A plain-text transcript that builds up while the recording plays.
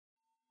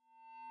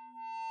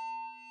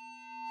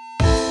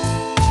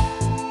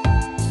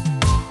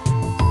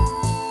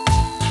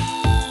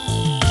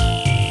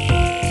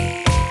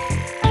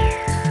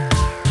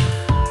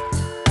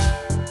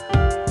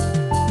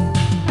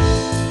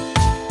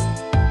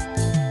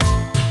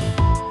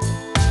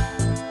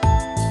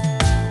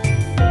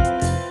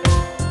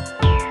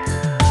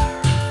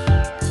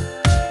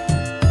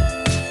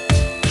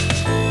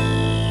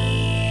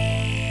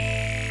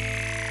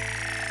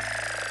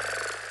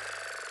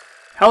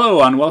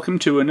Hello and welcome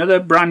to another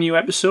brand new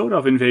episode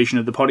of Invasion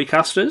of the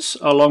Podcasters.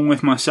 Along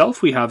with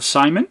myself, we have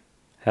Simon.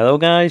 Hello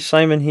guys,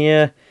 Simon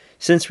here.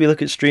 Since we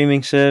look at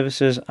streaming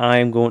services, I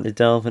am going to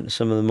delve into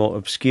some of the more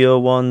obscure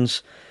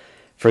ones.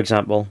 For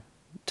example,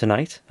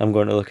 tonight I'm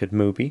going to look at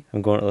Mubi,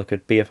 I'm going to look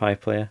at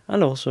BFI Player,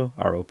 and also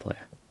Arrow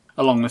Player.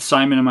 Along with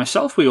Simon and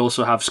myself, we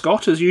also have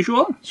Scott, as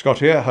usual. Scott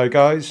here, hi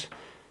guys.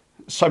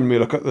 Simon may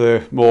look at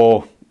the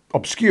more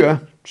obscure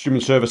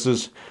streaming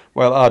services,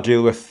 while I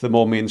deal with the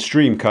more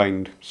mainstream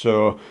kind.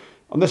 So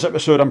on this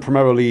episode, I'm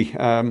primarily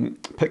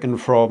picking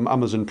from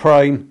Amazon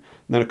Prime, and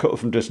then a couple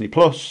from Disney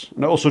Plus,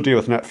 and I also deal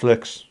with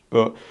Netflix,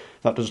 but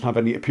that doesn't have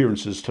any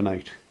appearances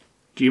tonight.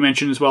 Do you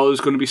mention as well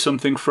there's going to be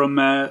something from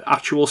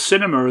actual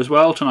cinema as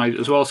well tonight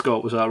as well,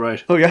 Scott? Was that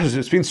right? Oh yes,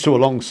 it's been so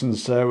long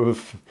since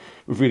we've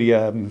really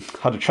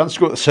had a chance to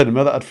go to the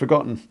cinema that I'd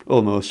forgotten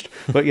almost.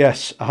 But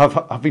yes,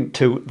 I've been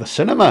to the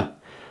cinema.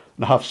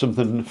 And I have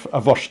something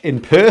I've watched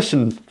in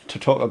person to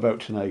talk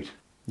about tonight.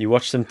 You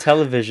watched some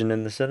television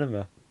in the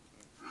cinema?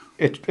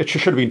 It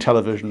should have been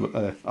television,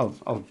 but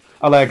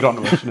I'll egg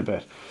onto it in a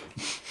bit.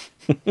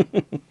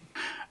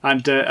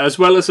 And as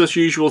well as us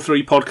usual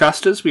three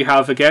podcasters, we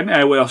have again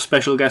our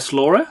special guest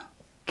Laura.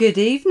 Good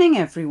evening,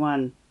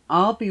 everyone.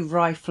 I'll be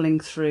rifling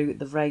through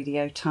the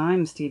Radio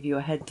Times to give you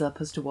a heads up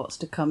as to what's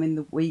to come in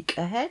the week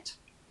ahead.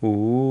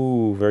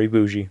 Ooh, very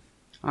bougie.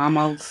 I'm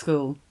old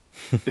school.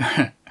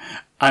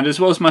 And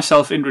as well as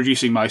myself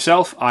introducing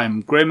myself,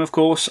 I'm Graham, of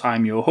course.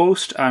 I'm your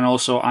host, and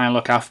also I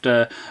look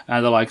after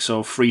the likes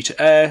of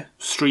free-to-air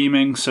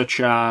streaming,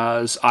 such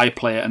as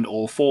iPlayer and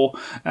All4,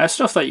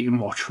 stuff that you can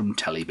watch from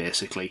telly,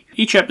 basically.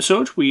 Each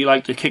episode, we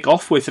like to kick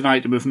off with an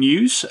item of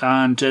news,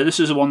 and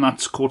this is the one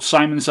that's called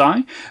Simon's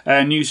Eye,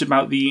 news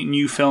about the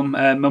new film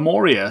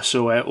Memoria.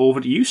 So over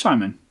to you,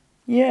 Simon.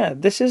 Yeah,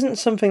 this isn't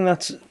something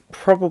that's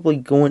probably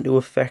going to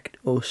affect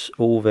us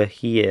over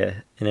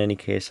here in any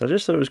case. I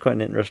just thought it was quite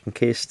an interesting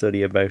case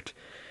study about,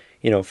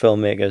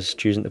 filmmakers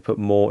choosing to put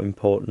more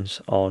importance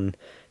on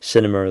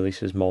cinema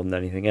releases more than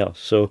anything else.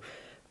 So,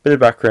 bit of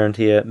background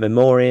here.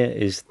 Memoria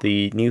is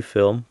the new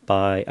film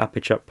by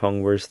Apichat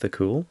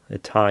Pongwaristhakul, a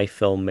Thai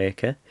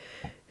filmmaker,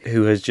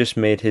 who has just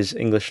made his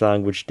English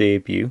language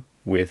debut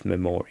with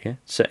Memoria,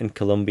 set in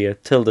Colombia.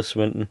 Tilda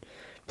Swinton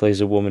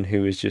plays a woman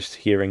who is just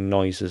hearing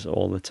noises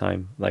all the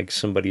time, like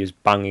somebody is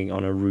banging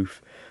on a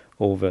roof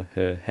over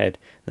her head.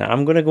 Now,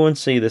 I'm going to go and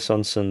see this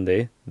on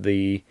Sunday.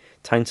 The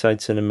Tyneside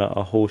Cinema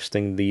are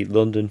hosting the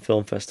London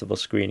Film Festival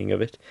screening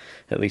of it,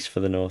 at least for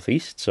the North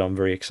East, so I'm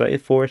very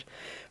excited for it.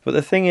 But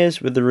the thing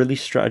is, with the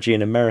release strategy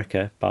in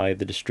America by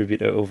the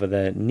distributor over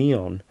there,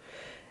 Neon,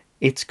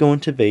 it's going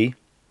to be,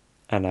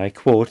 and I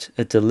quote,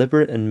 a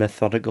deliberate and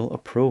methodical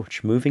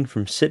approach, moving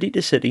from city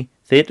to city,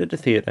 theatre to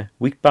theatre,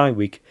 week by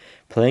week,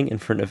 playing in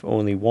front of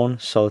only one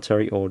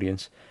solitary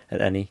audience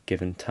at any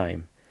given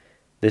time.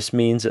 This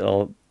means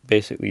it'll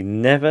basically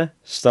never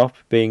stop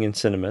being in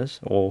cinemas,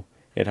 or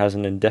it has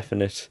an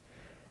indefinite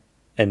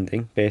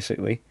ending,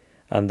 basically,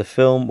 and the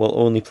film will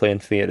only play in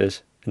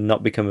theatres and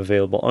not become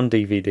available on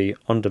DVD,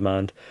 on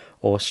demand,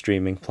 or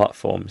streaming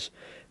platforms.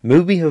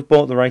 Mubi have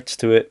bought the rights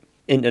to it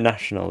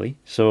internationally,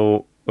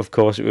 so of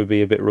course it would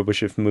be a bit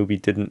rubbish if Mubi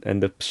didn't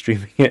end up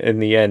streaming it in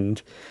the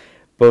end.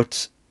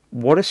 But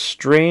what a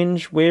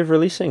strange way of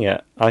releasing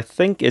it. I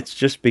think it's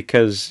just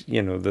because,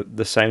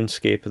 the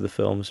soundscape of the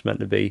film is meant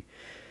to be,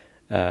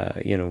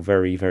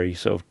 very, very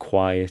sort of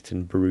quiet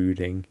and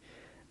brooding.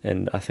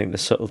 And I think the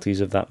subtleties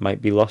of that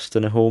might be lost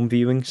in a home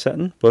viewing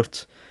setting.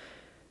 But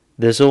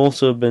there's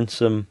also been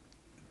some,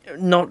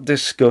 not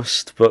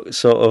discussed, but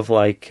sort of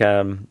like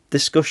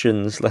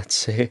discussions, let's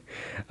say,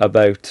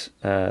 about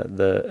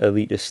the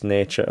elitist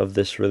nature of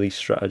this release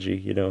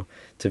strategy,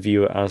 to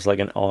view it as like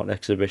an art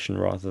exhibition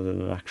rather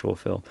than an actual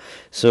film.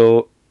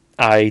 So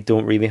I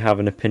don't really have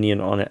an opinion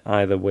on it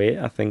either way.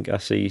 I think I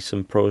see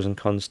some pros and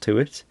cons to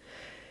it.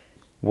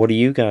 What do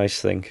you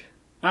guys think?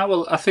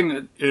 Well, I think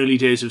that early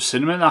days of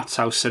cinema, that's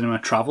how cinema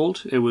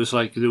travelled. It was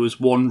like there was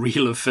one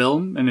reel of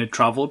film and it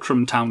travelled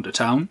from town to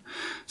town.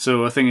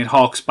 So I think it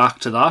harks back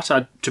to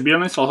that. To be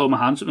honest, I'll hold my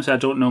hands up and say I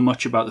don't know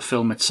much about the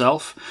film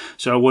itself.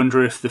 So I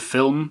wonder if the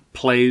film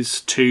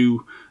plays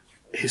to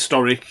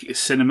historic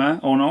cinema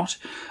or not,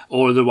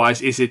 or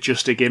otherwise is it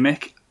just a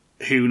gimmick?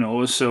 Who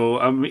knows? So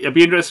I'd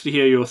be interested to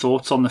hear your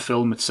thoughts on the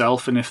film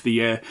itself and if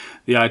the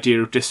idea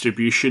of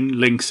distribution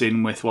links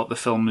in with what the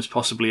film is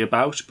possibly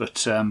about.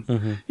 But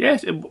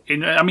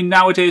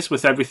nowadays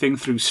with everything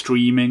through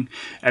streaming,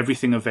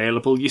 everything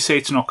available, you say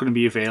it's not going to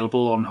be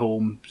available on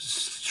home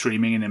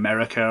streaming in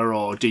America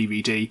or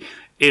DVD.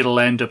 It'll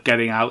end up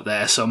getting out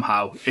there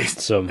somehow.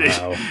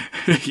 Somehow.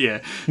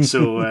 Yeah.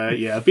 So,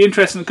 it'd be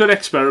interesting. Good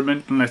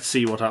experiment, and let's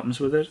see what happens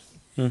with it.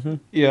 Mm-hmm.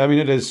 Yeah, I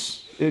mean,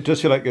 it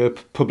does feel like a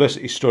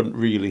publicity stunt,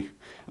 really.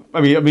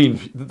 I mean,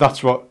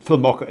 that's what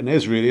film marketing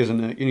is, really,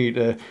 isn't it? You need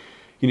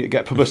to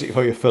get publicity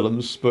for your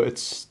films, but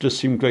it's just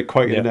seemed like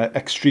quite an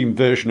extreme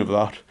version of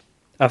that.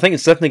 I think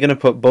it's definitely going to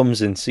put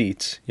bums in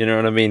seats. You know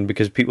what I mean?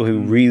 Because people who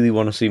really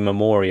want to see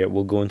Memoria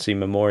will go and see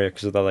Memoria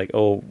because they're like,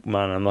 "Oh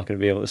man, I'm not going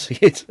to be able to see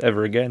it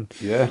ever again."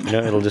 Yeah. You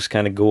know, it'll just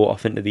kind of go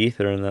off into the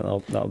ether, and that'll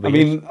be. I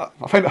mean,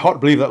 I find it hard to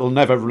believe that they'll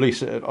never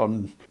release it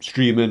on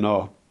streaming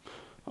or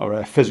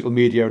physical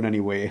media in any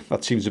way.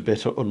 That seems a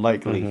bit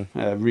unlikely,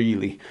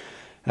 really.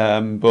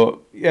 But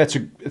yeah,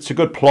 it's a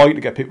good ploy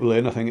to get people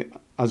in. I think,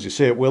 as you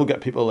say, it will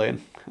get people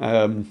in.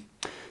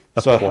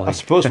 So I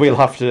suppose we'll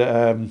have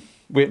to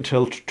wait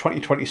until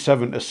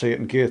 2027 to see it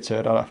in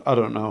Gateshead. I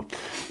don't know.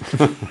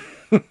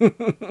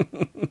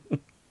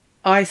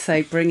 I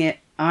say bring it.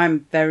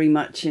 I'm very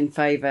much in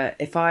favour.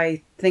 If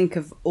I think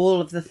of all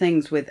of the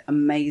things with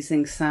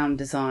amazing sound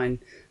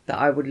design that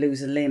I would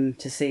lose a limb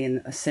to see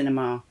in a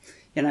cinema,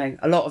 you know,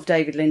 a lot of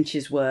David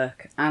Lynch's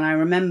work. And I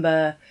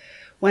remember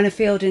when A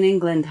Field in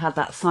England had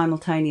that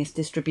simultaneous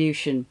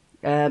distribution,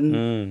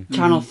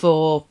 Channel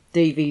 4,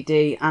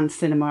 DVD and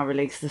cinema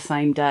released the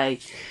same day.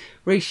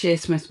 Rhys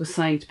Shearsmith was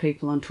saying to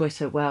people on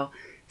Twitter, well,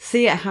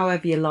 see it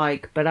however you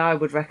like, but I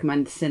would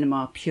recommend the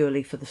cinema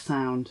purely for the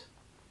sound.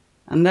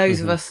 And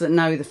those of us that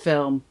know the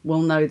film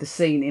will know the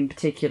scene in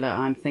particular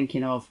I'm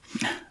thinking of.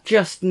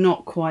 Just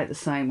not quite the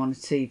same on a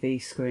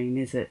TV screen,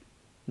 is it?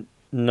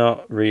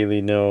 Not really,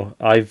 no.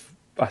 I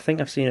think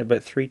I've seen it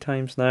about 3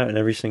 times now, and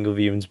every single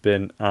viewing's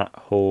been at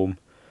home.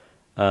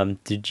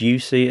 Did you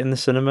see it in the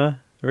cinema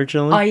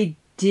originally? I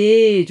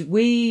did.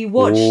 We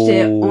watched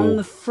it on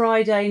the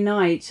Friday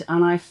night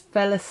and I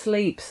fell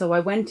asleep. So I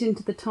went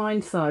into the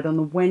Tyneside on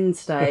the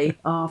Wednesday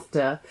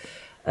after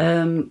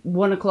 1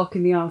 o'clock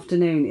in the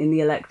afternoon in the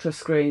Electra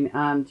screen.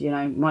 And, you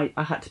know,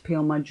 I had to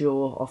peel my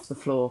jaw off the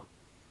floor.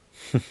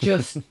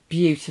 Just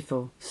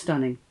beautiful.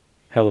 Stunning.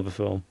 Hell of a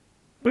film.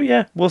 But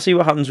yeah, we'll see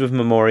what happens with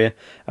Memoria.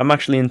 I'm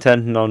actually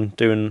intending on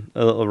doing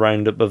a little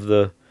roundup of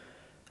the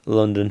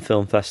London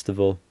Film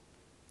Festival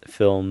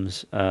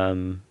films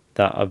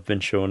that have been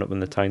showing up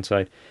on the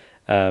Tyneside.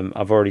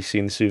 I've already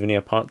seen The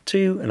Souvenir Part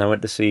 2, and I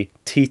went to see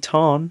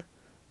Titan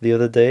the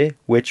other day,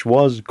 which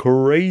was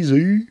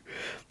crazy.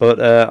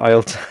 But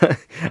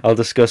I'll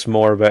discuss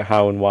more about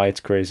how and why it's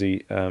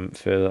crazy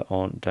further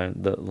on down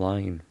the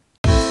line.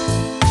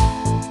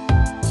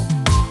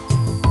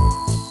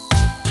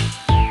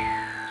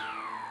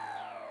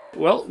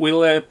 Well,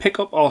 we'll pick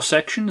up our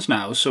sections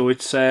now, so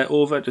it's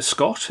over to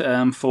Scott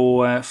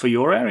for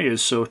your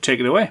areas, so take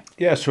it away.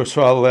 Yeah, so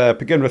I'll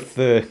begin with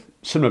the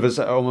cinema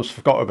visit I almost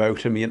forgot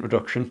about in the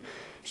introduction.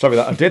 Sorry,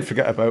 that I did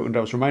forget about and I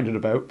was reminded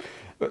about.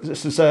 But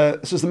this is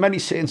The Many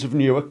Saints of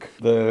Newark,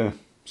 the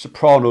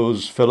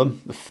Sopranos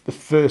film, the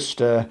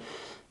first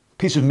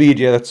piece of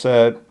media that's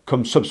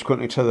come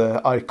subsequently to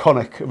the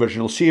iconic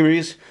original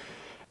series.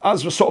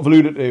 As was sort of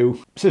alluded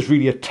to, this is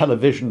really a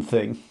television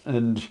thing,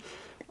 and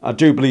I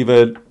do believe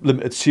a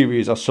limited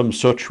series or some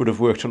such would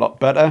have worked a lot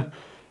better.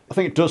 I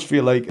think it does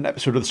feel like an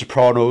episode of The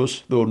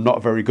Sopranos, though not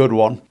a very good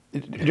one.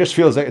 It just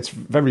feels like it's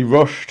very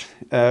rushed,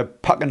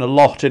 packing a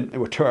lot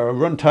into a 2-hour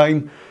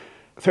runtime.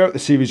 Throughout the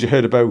series you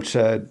heard about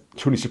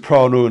Tony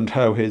Soprano and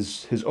how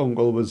his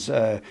uncle was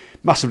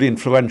massively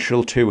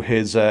influential to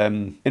his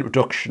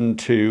introduction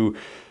to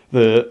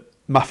the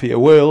mafia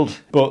world.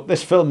 But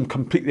this film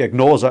completely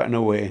ignores that in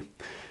a way.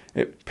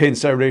 It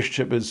paints their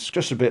relationship as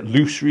just a bit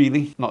loose,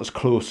 really, not as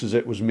close as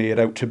it was made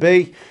out to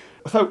be.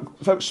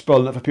 Without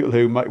spoiling it for people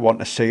who might want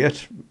to see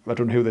it, I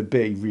don't know who they'd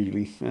be,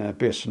 really,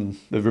 based on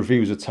the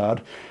reviews it's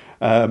had.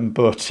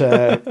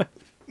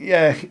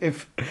 Yeah,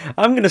 if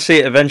I'm going to see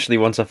it eventually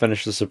once I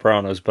finish The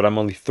Sopranos, but I'm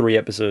only 3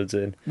 episodes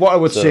in. What I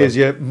would say is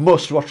you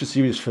must watch the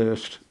series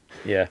first.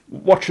 Yeah.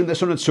 Watching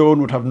this on its own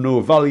would have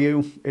no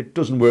value. It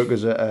doesn't work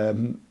as a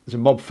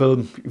mob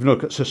film, even though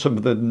it's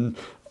something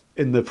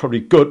in the probably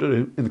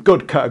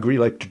good category,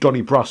 like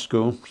Donnie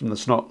Brasco, something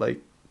that's not like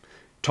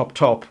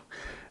top.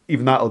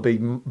 Even that'll be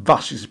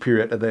vastly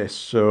superior to this.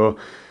 So,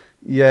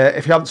 yeah,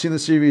 if you haven't seen the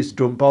series,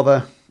 don't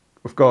bother.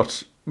 We've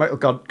got Michael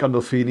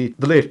Gandolfini,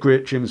 the late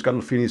great James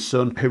Gandolfini's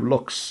son, who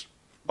looks,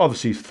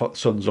 obviously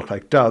sons look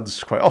like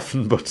dads quite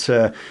often, but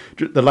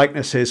the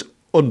likeness is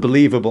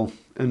unbelievable.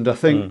 And I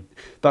think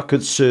that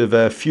could serve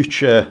a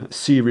future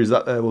series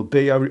that there will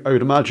be, I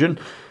would imagine.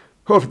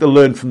 Hopefully they'll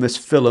learn from this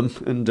film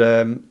and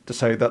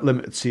decide that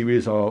limited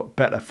series are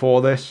better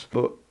for this.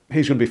 But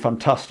he's going to be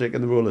fantastic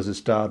in the role as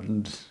his dad,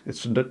 and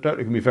it's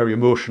undoubtedly going to be very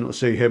emotional to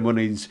see him when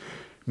he's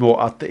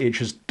more at the age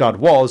his dad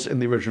was in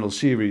the original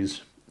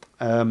series.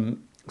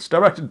 It's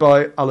directed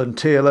by Alan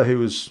Taylor,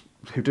 who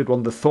did one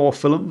of the Thor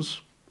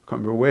films. I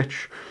can't remember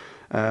which,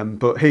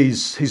 but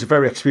he's a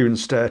very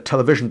experienced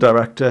television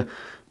director,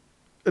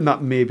 and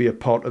that may be a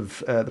part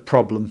of the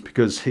problem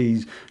because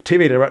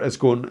TV directors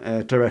go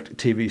and direct a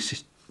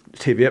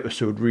TV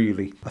episode,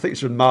 really. I think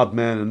it's in Mad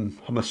Men and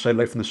Homicide: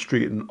 Life in the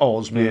Street and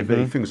Oz,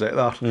 maybe, things like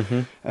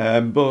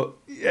that. But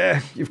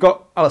yeah, you've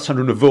got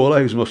Alessandro Nivola,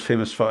 who's most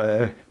famous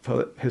for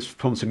his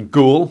performance in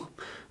Goal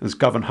as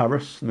Gavin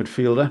Harris, the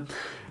midfielder.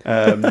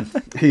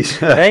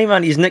 Hey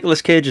man, he's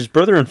Nicolas Cage's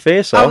brother in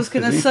Face Off. I was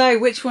going to say,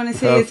 which one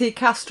is he? Is he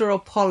Castor or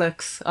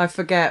Pollux? I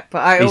forget, but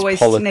I always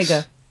Pollux.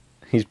 snigger.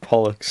 He's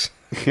Pollux.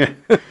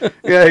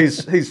 Yeah,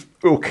 he's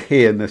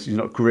okay in this. He's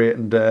not great,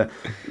 and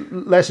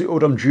Leslie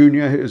Odom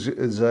Jr.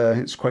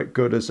 is quite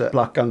good as a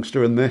black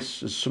gangster in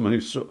this. As someone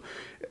who's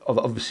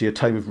obviously a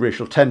time of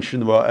racial tension.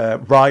 There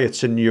were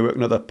riots in New York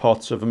and other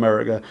parts of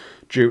America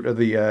due to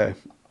the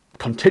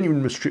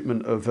continuing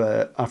mistreatment of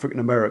African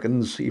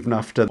Americans, even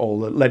after all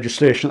the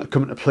legislation that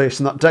come into place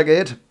in that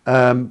decade.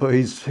 But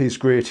he's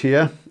great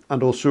here,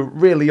 and also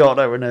Ray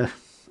Liotta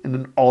in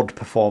an odd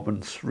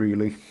performance,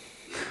 really.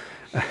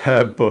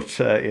 But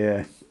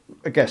yeah,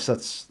 I guess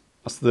that's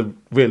the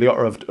Ray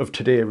Liotta of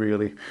today,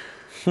 really.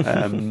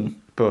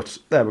 But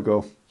there we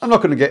go. I'm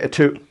not going to get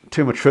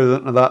too much further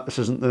into that. This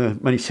isn't the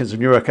Many Sins of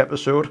Newark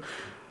episode.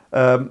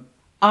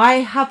 I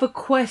have a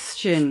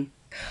question.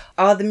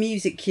 Are the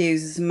music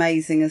cues as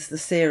amazing as the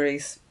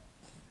series?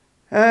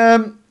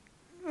 I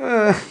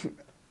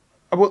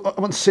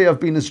won't say I've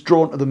been as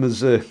drawn to them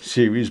as a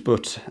series,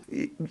 but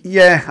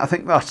yeah, I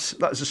think that's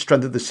the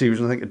strength of the series,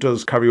 and I think it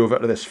does carry over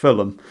to this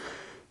film.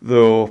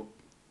 Though,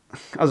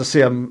 as I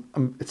say,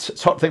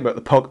 it's hard to think about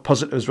the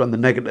positives when the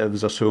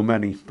negatives are so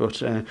many.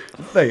 But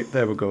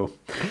there we go.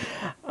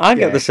 I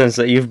get the sense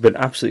that you've been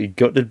absolutely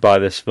gutted by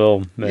this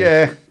film,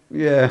 mate.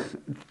 Yeah.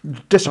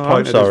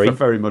 Disappointed sorry. is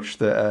very much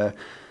the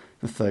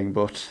thing,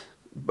 but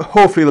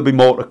hopefully there'll be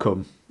more to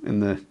come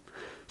in the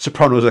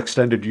Sopranos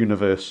extended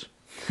universe.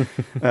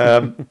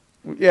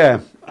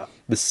 Yeah.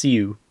 The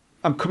Sioux.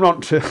 I'm coming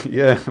on to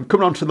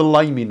The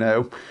Limey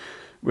now,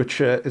 which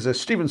is a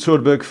Steven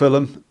Soderbergh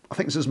film. I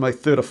think this is my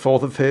third or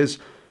fourth of his.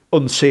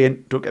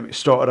 Unsane, don't get me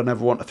started, I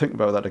never want to think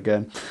about that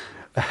again.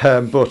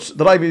 But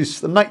The Limey is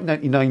the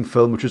 1999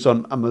 film, which is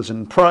on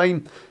Amazon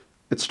Prime.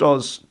 It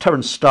stars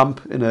Terence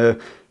Stamp in a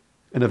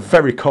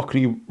very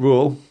Cockney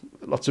role,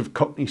 lots of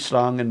Cockney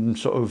slang and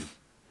sort of,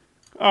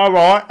 all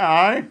right,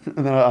 aye.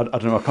 And then I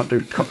don't know, I can't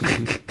do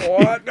Cockney. All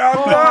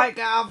right,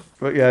 Gav.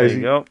 But yeah, There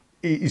you go.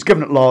 he's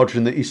given it large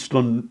in the East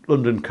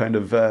London kind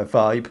of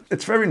vibe.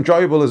 It's very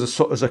enjoyable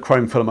as a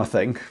crime film, I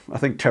think. I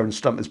think Terence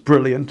Stamp is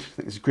brilliant. I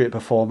think it's a great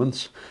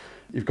performance.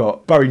 You've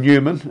got Barry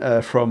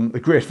Newman from The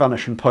Great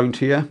Vanishing Point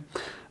here.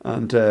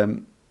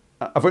 And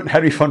I've written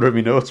Henry Fonda in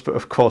my notes, but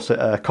of course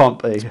it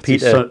can't be.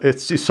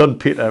 It's his son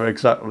Peter,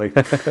 exactly.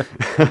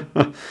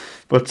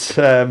 But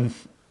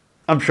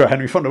I'm sure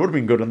Henry Fonda would have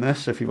been good in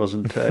this if he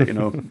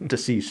wasn't,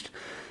 deceased.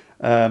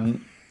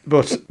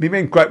 But the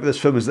main gripe with this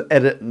film is the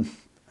editing.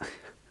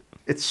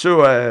 It's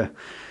so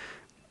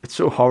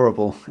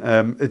horrible.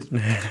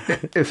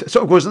 It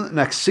sort of goes into the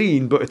next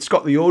scene, but it's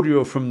got the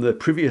audio from the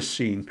previous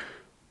scene.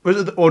 Was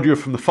it the audio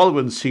from the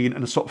following scene,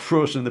 and it's sort of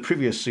frozen in the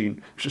previous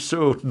scene, which is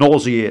so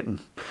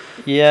nauseating.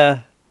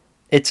 Yeah,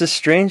 it's a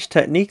strange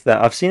technique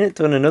that I've seen it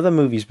done in other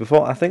movies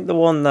before. I think the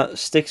one that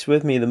sticks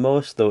with me the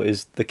most, though,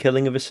 is The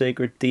Killing of a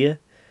Sacred Deer,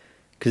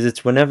 because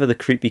it's whenever the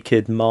creepy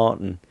kid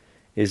Martin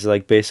is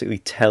like basically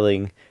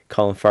telling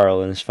Colin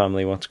Farrell and his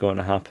family what's going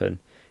to happen.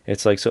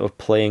 It's like sort of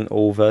playing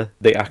over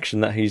the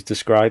action that he's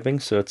describing,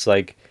 so it's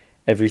like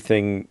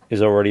everything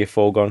is already a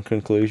foregone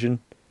conclusion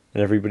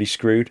and everybody's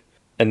screwed.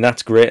 And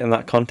that's great in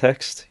that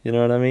context, you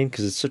know what I mean?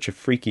 Because it's such a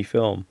freaky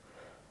film.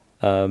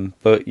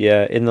 But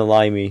yeah, in The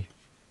Limey,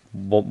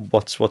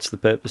 what's the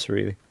purpose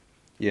really?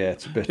 Yeah,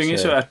 it's a bit. Thing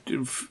is,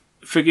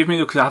 forgive me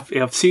though, because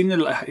I've seen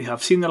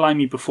the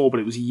Limey before, but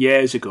it was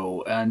years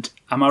ago. And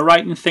am I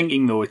right in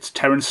thinking though it's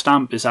Terence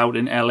Stamp is out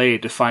in LA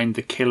to find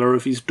the killer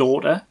of his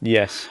daughter?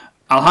 Yes.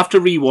 I'll have to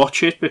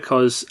rewatch it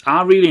because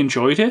I really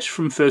enjoyed it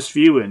from first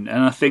viewing,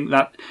 and I think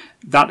that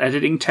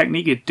editing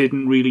technique, it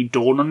didn't really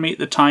dawn on me at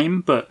the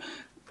time, but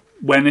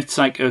when it's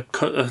like a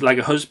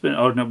husband,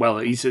 or no, well,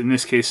 he's in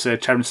this case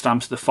Terence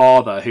Stamp's the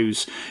father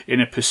who's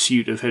in a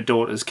pursuit of her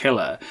daughter's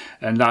killer,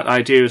 and that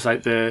idea is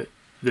like the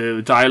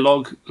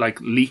dialogue like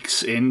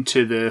leaks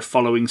into the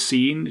following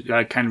scene,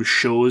 kind of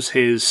shows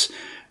his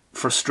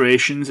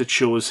frustrations. It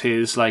shows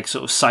his like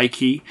sort of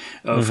psyche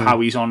of how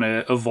he's on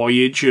a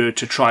voyage to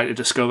try to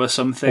discover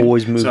something.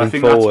 Always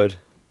moving forward.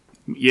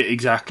 Yeah,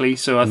 exactly.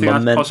 So I think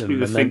that's possibly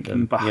the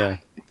thinking behind. Yeah.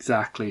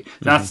 Exactly.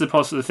 That's the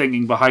possible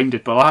thinking behind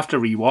it, but I'll have to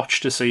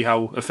rewatch to see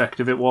how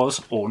effective it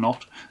was or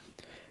not.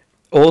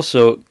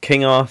 Also,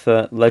 King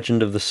Arthur,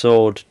 Legend of the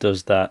Sword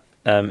does that,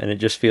 and it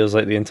just feels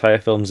like the entire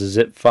film's a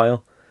zip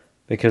file,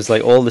 because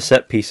like all the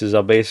set pieces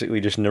are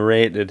basically just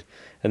narrated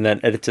and then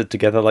edited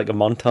together like a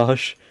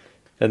montage,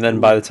 and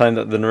then by the time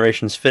that the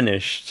narration's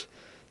finished,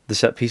 the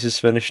set piece is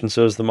finished and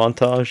so is the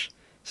montage.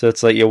 So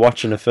it's like you're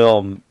watching a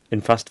film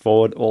in fast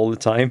forward all the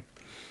time.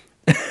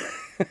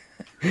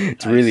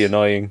 It's really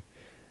annoying.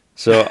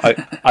 So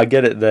I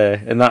get it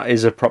there, and that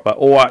is a proper,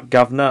 alright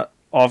Governor,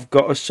 I've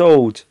got a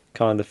sword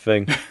kind of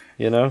thing,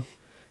 you know?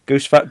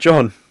 Goose Fat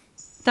John.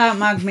 Don't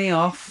mug me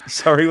off.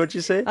 Sorry, what'd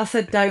you say? I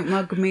said don't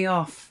mug me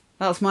off.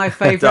 That's my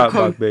favourite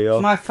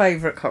my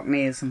favourite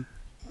Cockneyism.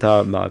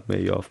 Don't mug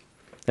me off.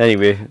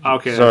 Anyway,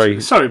 okay,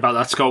 sorry about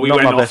that, Scott. We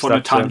went off on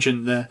a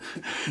tangent there.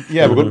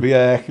 Yeah, we're going to be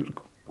going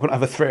to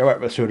have a 3-hour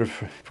episode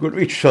of we're going to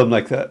reach film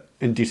like that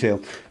in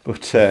detail,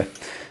 but that's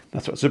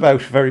what it's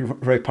about. Very,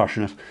 very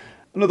passionate.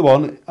 Another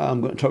one I'm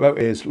going to talk about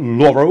is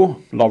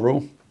Laurel,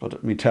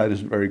 but my Italian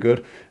isn't very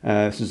good.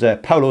 This is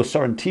Paolo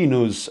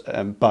Sorrentino's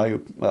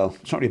well,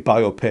 it's not really a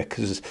biopic,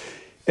 because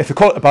if they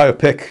call it a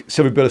biopic,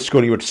 Silvio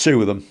Berlusconi would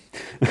sue them.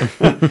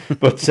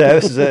 But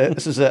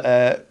this is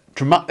a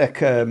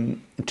dramatic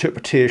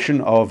interpretation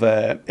of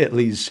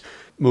Italy's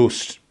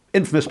most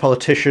infamous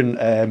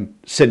politician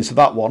since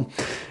that one.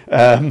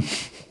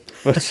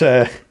 But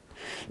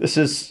this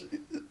is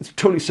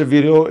Tony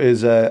Servillo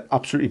is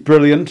absolutely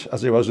brilliant,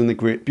 as he was in The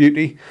Great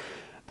Beauty.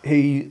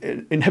 He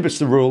inhabits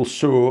the role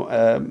so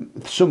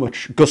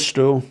much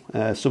gusto,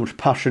 so much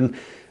passion.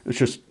 It's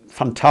just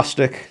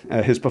fantastic,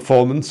 his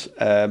performance.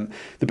 The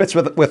bits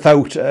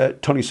without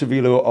Tony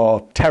Servillo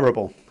are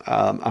terrible,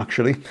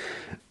 actually.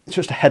 It's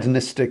just a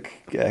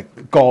hedonistic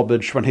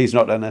garbage when he's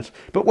not in it.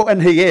 But when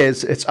he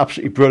is, it's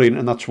absolutely brilliant,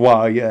 and that's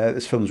why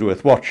this film's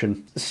worth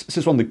watching. This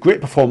is one of the great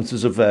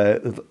performances of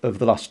the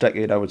last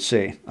decade, I would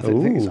say. I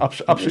think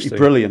it's absolutely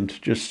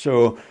brilliant.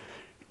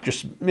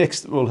 Just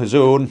makes the role his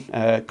own,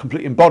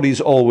 completely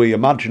embodies all we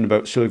imagine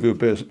about Silvio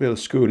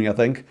Berlusconi, I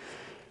think.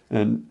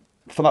 And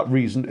for that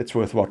reason, it's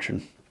worth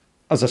watching.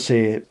 As I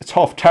say, it's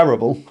half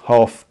terrible,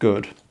 half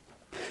good.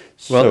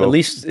 Well, at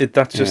least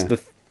that's just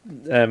the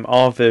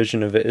our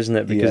version of it, isn't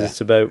it? Because it's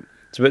about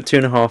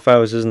 2.5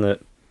 hours, isn't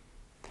it?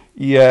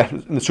 Yeah,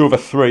 and it's over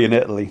 3 in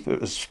Italy.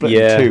 It was split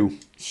in 2.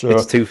 So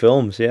it's 2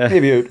 films, yeah.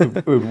 Maybe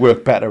it would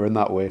work better in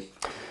that way.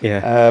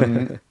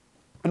 Yeah.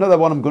 Another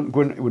one I'm going to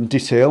go into in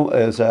detail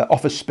is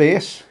Office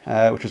Space,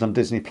 which is on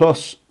Disney+. The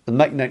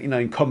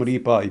 1999 comedy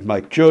by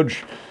Mike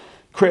Judge,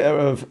 creator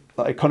of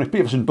the iconic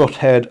Beavis and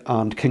Butthead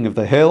and King of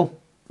the Hill,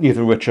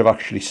 neither of which I've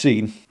actually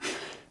seen.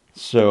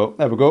 So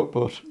there we go,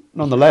 but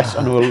nonetheless,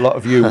 I know a lot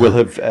of you will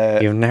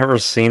have... You've never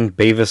seen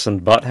Beavis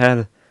and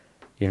Butthead?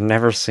 You've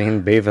never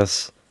seen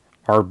Beavis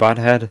or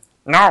Butthead?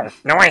 No,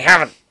 I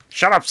haven't.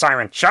 Shut up,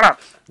 Simon. Shut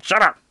up.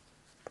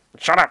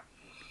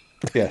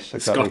 Yes,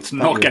 exactly. Scott's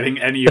not getting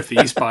any of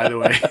these, by the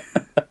way.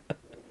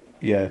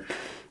 Yeah.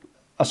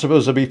 I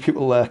suppose there'll be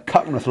people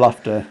cackling with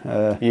laughter.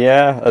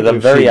 A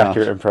very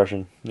accurate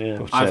impression. Yeah.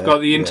 But, I've got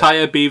the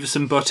entire Beavis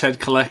and Butthead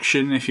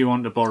collection if you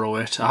want to borrow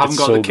it. I haven't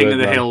got the King of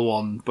the Hill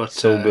one, but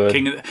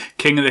King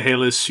of the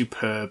Hill is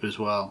superb as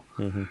well.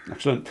 Mm-hmm.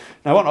 Excellent.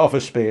 Now, on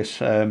Office Space,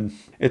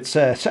 it's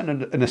set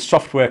in a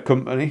software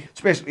company.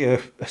 It's basically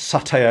a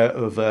satire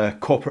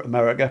of corporate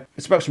America.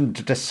 It's about some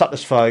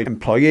dissatisfied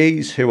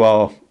employees who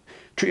are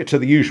treated to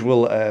the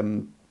usual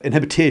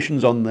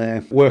inhibitions on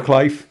their work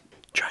life.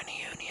 Join the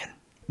union.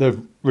 The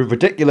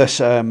ridiculous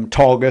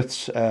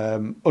targets,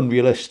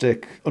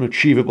 unrealistic,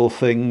 unachievable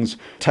things,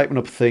 typing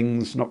up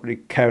things, not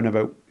really caring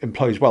about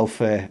employees'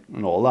 welfare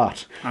and all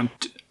that. And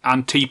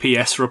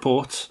TPS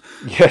reports.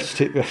 Yes,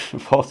 TPS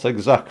reports,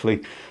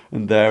 exactly.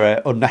 And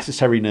their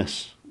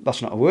unnecessariness.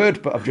 That's not a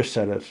word, but I've just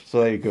said it. So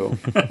there you go.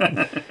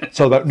 It's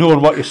all about knowing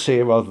what you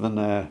say rather than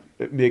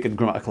it making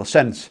grammatical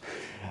sense.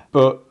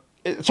 But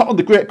it's not one of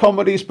the great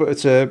comedies, but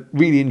it's a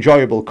really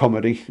enjoyable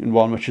comedy and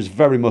one which is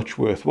very much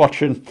worth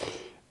watching.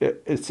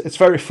 It's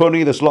very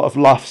funny. There's a lot of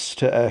laughs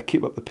to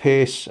keep up the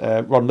pace.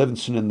 Ron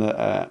Livingston in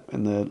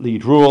the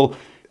lead role.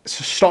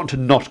 It's starting to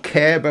not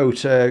care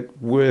about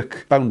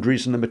work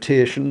boundaries and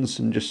limitations,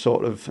 and just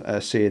sort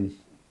of saying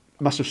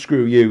massive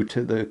screw you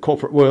to the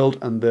corporate world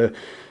and the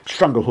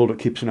stranglehold it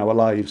keeps in our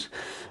lives.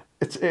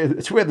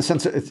 It's weird in the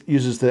sense that it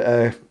uses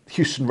the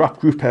Houston rap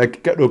group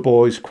Ghetto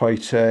Boys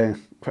quite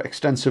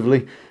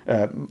extensively.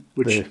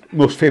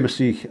 Most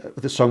famously,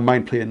 the song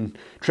Mind Playing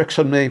Tricks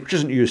on Me, which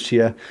isn't used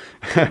here.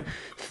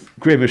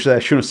 Graham is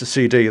showing us the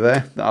CD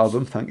there, the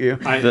album, thank you.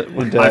 I've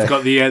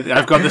got the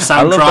soundtrack.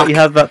 I love that you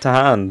have that to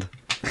hand.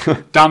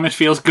 Damn, It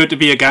Feels Good to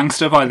Be a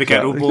Gangster by the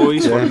Ghetto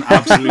Boys. What an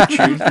absolute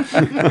tune.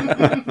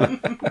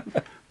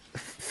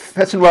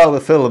 Fits in well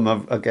with the film,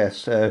 I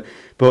guess.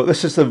 But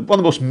this is one of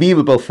the most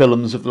memeable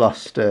films of the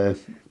last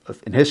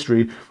in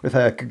history, with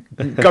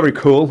Gary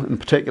Cole in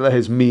particular,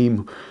 his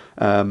meme.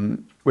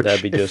 Which,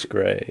 that'd be just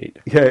great.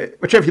 Yeah,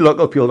 whichever you look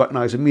up, you'll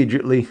recognise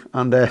immediately.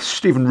 And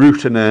Stephen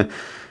Root in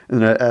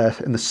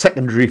the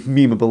secondary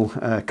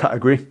memeable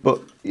category.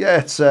 But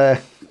yeah, it's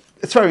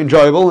very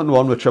enjoyable and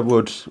one which I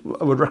would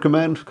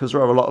recommend because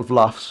there are a lot of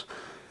laughs.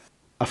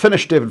 I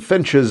finished David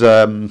Fincher's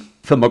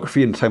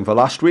filmography in time for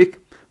last week.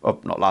 Well,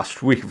 not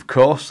last week, of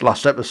course.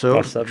 Last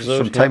episode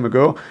some time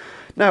ago.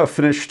 Now I've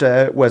finished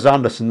Wes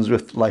Anderson's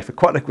with Life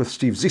Aquatic with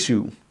Steve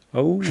Zissou,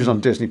 which is on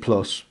Disney+.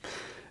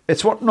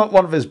 It's not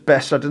one of his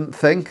best, I didn't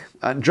think.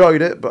 I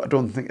enjoyed it, but I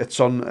don't think it's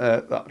on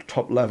that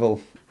top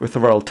level with the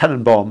Royal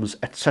Tenenbaums,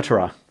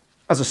 etc.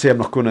 As I say, I'm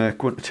not going to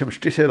go into too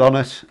much detail on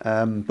it,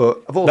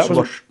 but I've also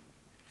watched...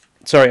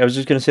 Sorry, I was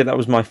just going to say that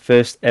was my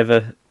first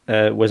ever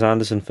Wes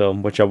Anderson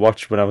film, which I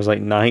watched when I was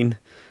like 9.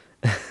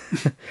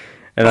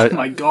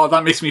 My God,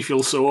 that makes me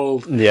feel so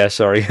old. Yeah,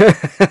 sorry.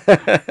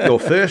 Your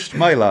first,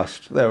 my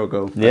last. There we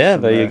go. Yeah,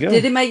 there you go.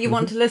 Did it make you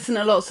want to listen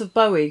to lots of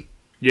Bowie?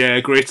 Yeah,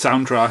 great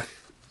soundtrack.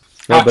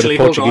 A little bit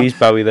of Portuguese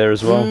Bowie there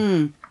as well.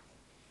 Hang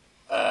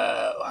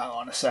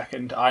on a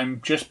second. I'm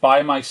just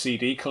by my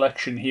CD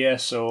collection here,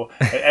 so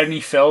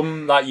any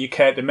film that you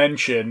care to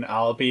mention,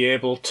 I'll be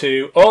able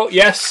to... Oh,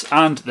 yes,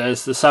 and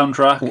there's the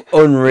soundtrack.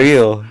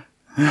 Unreal.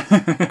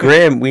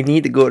 Graham, we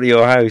need to go to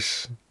your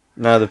house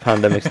now the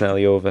pandemic's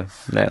nearly over.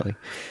 Nearly.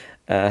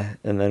 And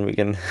then we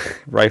can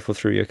rifle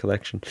through your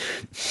collection.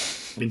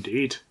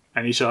 Indeed.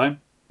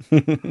 Anytime.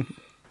 We're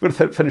going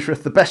to finish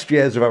with The Best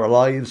Years of Our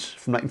Lives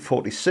from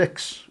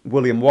 1946,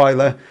 William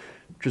Wyler,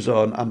 which is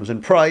on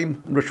Amazon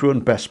Prime, and which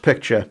won Best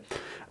Picture.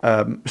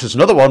 This is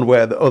another one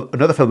where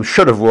another film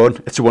should have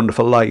won It's a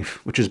Wonderful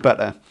Life, which is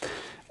better.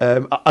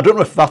 I don't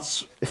know if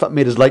that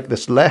made us like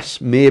this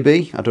less.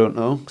 Maybe, I don't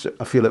know. 'Cause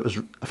I feel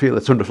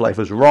It's Wonderful Life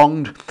was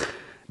wronged,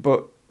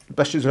 but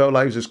Best Years of Our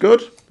Lives is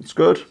good. It's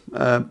good.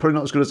 Probably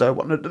not as good as I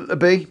wanted it to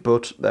be,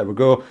 but there we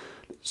go.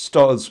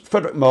 Stars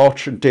Frederick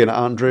March and Dana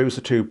Andrews,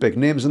 the two big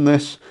names in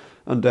this,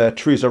 and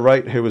Teresa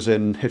Wright, who was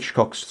in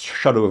Hitchcock's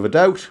Shadow of a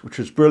Doubt, which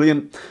was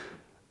brilliant.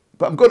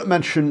 But I'm going to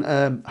mention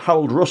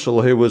Harold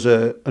Russell, who was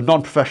a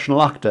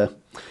non-professional actor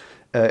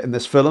in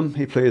this film.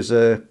 He plays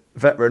a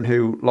veteran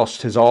who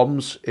lost his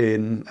arms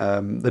in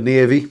the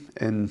Navy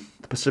in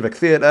the Pacific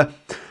Theatre,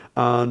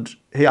 and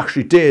he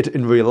actually did,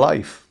 in real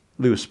life,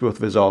 lose both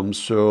of his arms,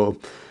 so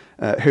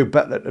who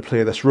better to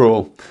play this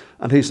role?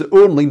 And he's the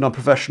only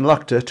non-professional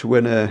actor to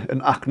win an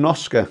ACN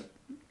Oscar.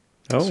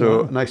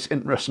 So, a nice,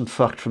 interesting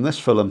fact from this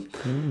film.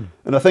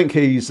 And I think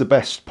he's the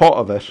best part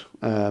of it,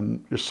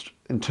 just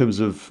in terms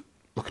of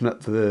looking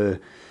at the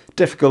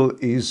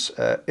difficulties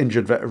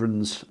injured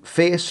veterans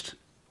faced,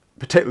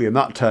 particularly in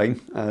that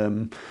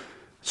time.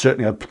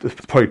 Certainly, I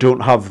probably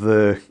don't have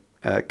the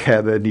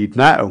care they need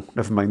now,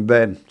 never mind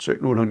then. So you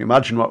can only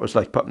imagine what it was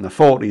like back in the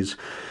 40s,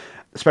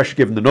 especially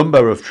given the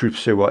number of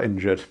troops who were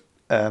injured.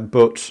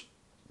 But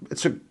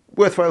it's a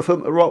worthwhile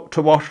film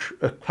to watch.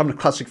 Having a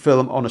classic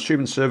film on a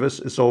streaming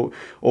service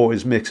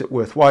always makes it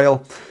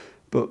worthwhile.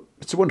 But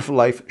It's a Wonderful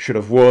Life should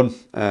have won,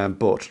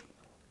 but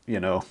you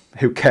know,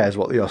 who cares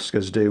what the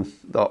Oscars do?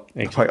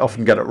 They quite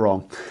often get it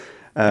wrong.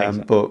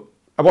 But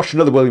I watched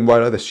another William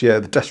Wyler this year,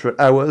 The Desperate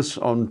Hours,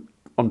 on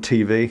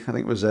TV. I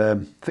think it was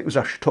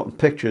actually Talking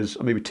Pictures,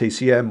 or maybe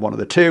TCM, one of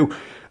the two,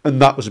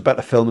 and that was a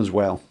better film as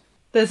well.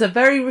 There's a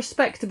very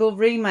respectable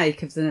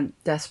remake of The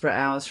Desperate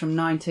Hours from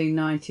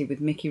 1990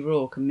 with Mickey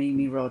Rourke and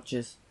Mimi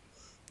Rogers.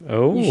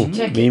 Oh,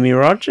 check Mimi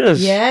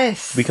Rogers.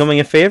 Yes. Becoming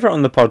a favourite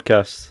on the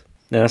podcast.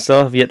 And I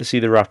still have yet to see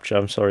The Rapture.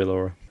 I'm sorry,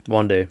 Laura.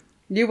 One day.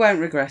 You won't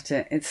regret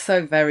it. It's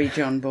so very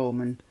John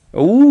Borman.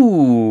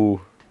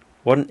 Ooh,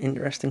 what an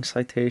interesting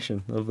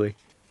citation. Lovely.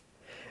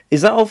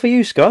 Is that all for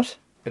you, Scott?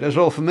 It is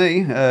all for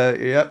me.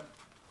 Yep.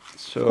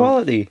 So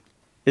Quality.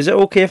 Is it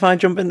okay if I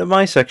jump into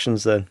my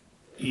sections then?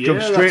 Yeah,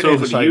 Jump straight that's over in,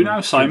 to you Simon. now,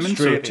 Jump Simon,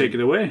 so straight take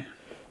in. it away.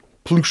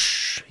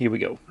 Ploosh. Here we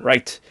go.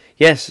 Right.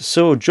 Yes,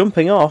 so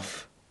jumping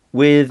off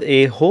with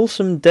a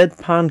wholesome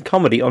deadpan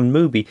comedy on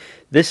Mubi.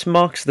 This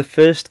marks the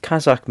first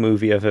Kazakh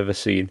movie I've ever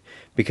seen,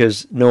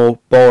 because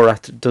no,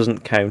 Borat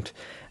doesn't count.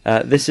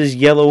 This is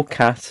Yellow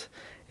Cat.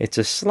 It's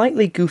a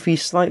slightly goofy,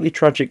 slightly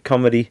tragic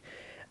comedy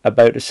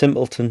about a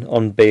simpleton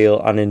on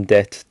bail and in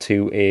debt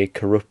to a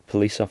corrupt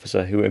police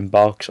officer who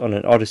embarks on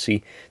an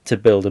odyssey to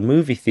build a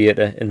movie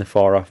theatre in the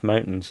far-off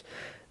mountains.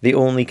 The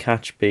only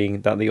catch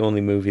being that the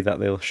only movie that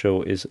they'll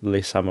show is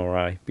Les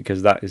Samurai,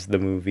 because that is the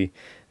movie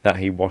that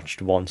he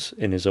watched once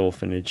in his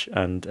orphanage,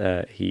 and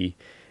he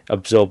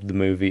absorbed the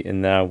movie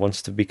and now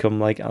wants to become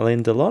like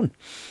Alain Delon.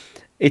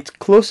 Its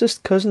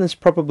closest cousin is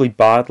probably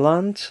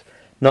Badlands,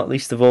 not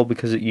least of all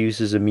because it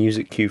uses a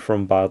music cue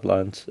from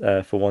Badlands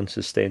for one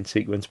sustained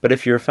sequence. But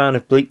if you're a fan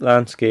of bleak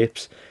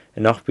landscapes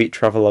and offbeat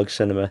travelogue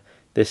cinema,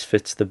 this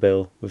fits the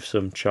bill with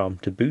some charm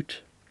to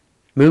boot.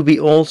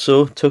 Mubi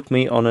also took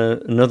me on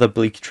another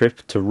bleak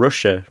trip to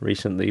Russia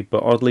recently,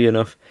 but oddly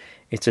enough,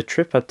 it's a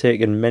trip I'd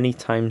taken many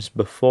times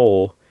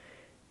before,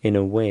 in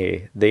a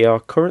way. They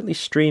are currently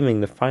streaming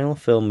the final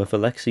film of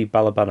Alexei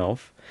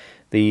Balabanov,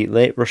 the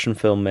late Russian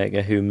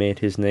filmmaker who made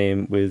his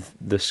name with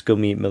the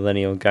scummy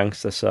millennial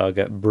gangster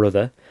saga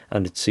Brother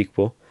and its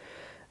sequel,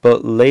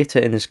 but later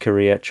in his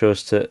career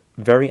chose to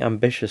very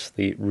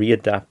ambitiously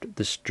readapt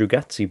the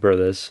Strugatsky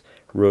brothers'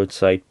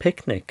 Roadside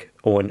Picnic,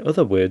 or in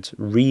other words,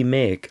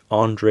 remake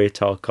Andrei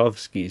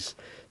Tarkovsky's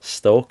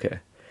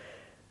Stalker.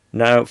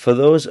 Now, for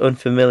those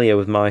unfamiliar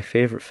with my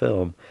favourite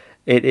film,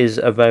 it is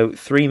about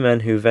three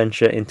men who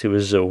venture into a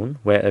zone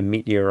where a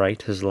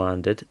meteorite has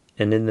landed,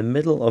 and in the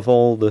middle of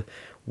all the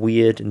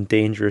weird and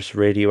dangerous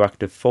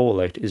radioactive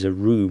fallout is a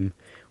room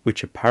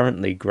which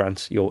apparently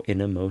grants your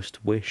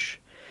innermost wish.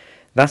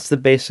 That's the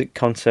basic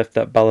concept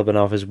that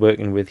Balabanov is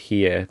working with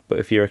here, but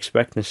if you're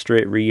expecting a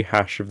straight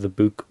rehash of the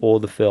book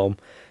or the film,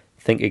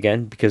 think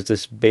again, because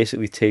this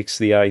basically takes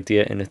the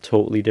idea in a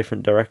totally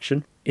different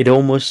direction. It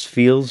almost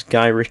feels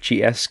Guy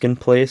Ritchie-esque in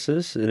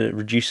places, and it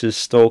reduces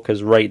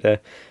Stalker's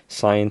writer,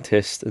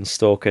 scientist, and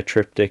stalker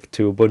triptych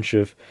to a bunch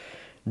of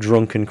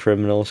drunken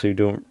criminals who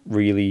don't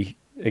really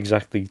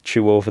exactly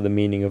chew over the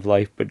meaning of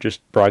life, but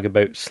just brag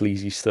about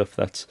sleazy stuff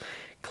that's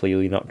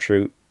clearly not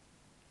true.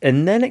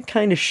 And then it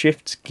kind of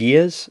shifts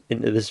gears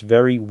into this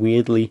very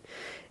weirdly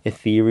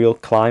ethereal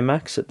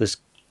climax at this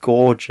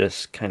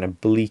gorgeous kind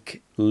of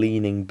bleak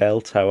leaning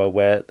bell tower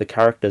where the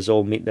characters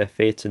all meet their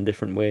fates in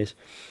different ways,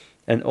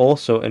 and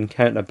also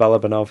encounter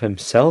Balabanov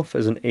himself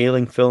as an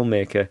ailing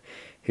filmmaker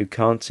who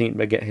can't seem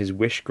to get his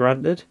wish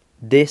granted.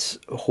 This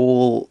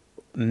whole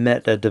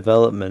meta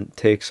development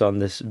takes on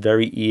this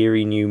very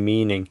eerie new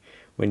meaning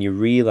when you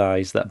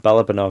realise that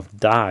Balabanov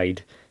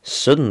died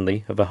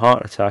suddenly of a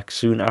heart attack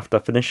soon after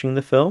finishing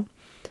the film,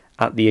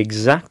 at the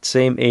exact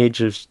same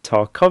age as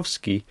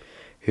Tarkovsky,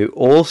 who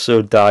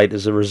also died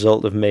as a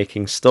result of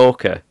making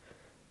Stalker.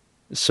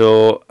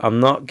 So I'm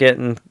not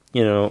getting,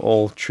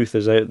 all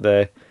truthers out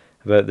there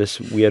about this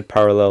weird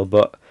parallel,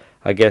 but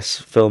I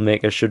guess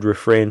filmmakers should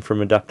refrain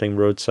from adapting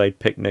Roadside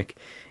Picnic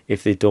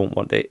if they don't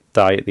want to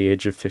die at the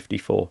age of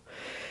 54.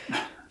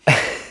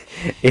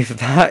 If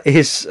that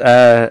is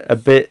a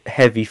bit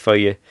heavy for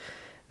you,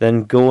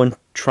 then go and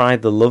try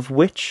The Love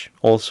Witch,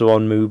 also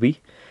on Mubi,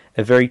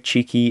 a very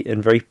cheeky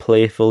and very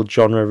playful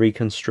genre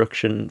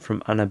reconstruction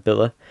from Anna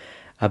Biller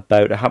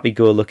about a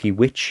happy-go-lucky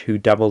witch who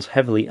dabbles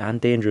heavily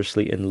and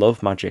dangerously in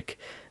love magic,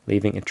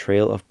 leaving a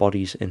trail of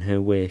bodies in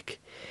her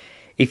wake.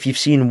 If you've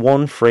seen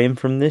one frame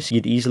from this,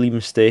 you'd easily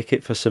mistake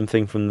it for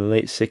something from the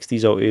late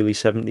 60s or early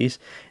 70s,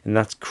 and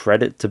that's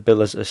credit to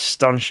Biller's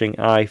astonishing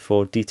eye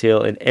for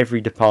detail in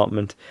every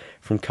department,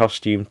 from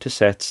costume to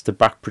sets to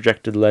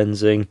back-projected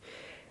lensing.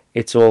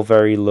 It's all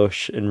very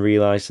lush and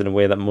realised in a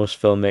way that most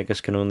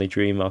filmmakers can only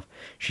dream of.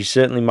 She's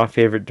certainly my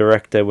favourite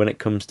director when it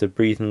comes to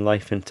breathing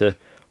life into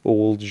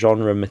old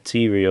genre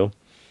material,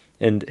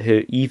 and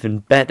her even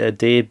better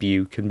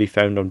debut can be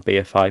found on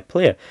BFI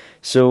Player.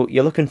 So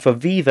you're looking for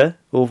Viva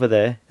over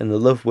there and The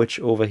Love Witch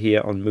over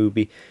here on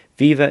Mubi.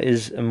 Viva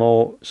is a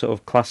more sort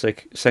of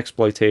classic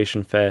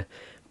sexploitation fare,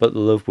 but The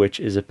Love Witch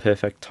is a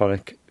perfect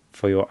tonic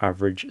for your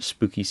average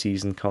spooky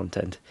season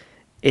content.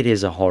 It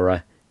is a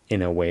horror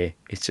in a way,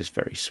 it's just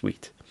very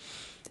sweet.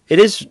 It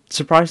is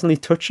surprisingly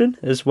touching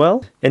as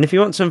well, and if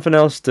you want something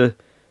else to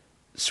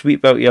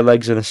sweep out your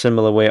legs in a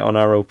similar way on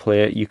Arrow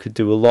Player, you could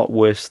do a lot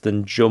worse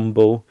than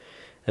Jumbo,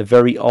 a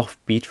very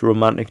offbeat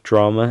romantic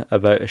drama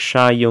about a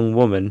shy young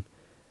woman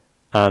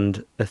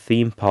and a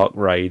theme park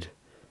ride.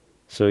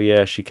 So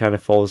yeah, she kind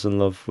of falls in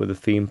love with a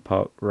theme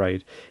park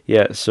ride.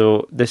 Yeah,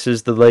 so this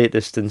is the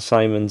latest in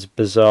Simon's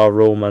bizarre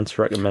romance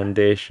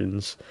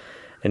recommendations,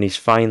 and he's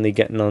finally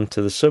getting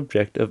onto the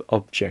subject of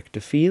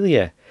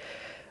objectophilia.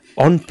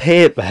 On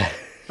paper...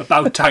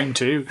 About time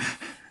too.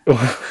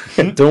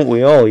 Don't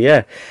we all,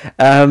 yeah.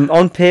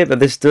 On paper,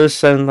 this does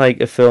sound like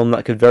a film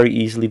that could very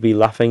easily be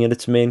laughing at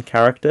its main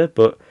character,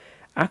 but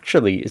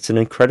actually, it's an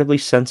incredibly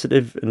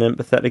sensitive and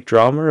empathetic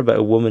drama about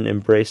a woman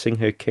embracing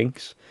her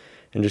kinks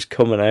and just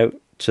coming out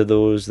to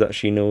those that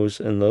she knows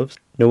and loves.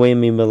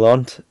 Noémie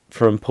Merlant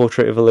from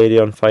Portrait of a Lady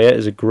on Fire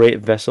is a great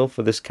vessel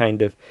for this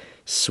kind of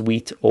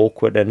sweet,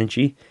 awkward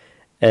energy,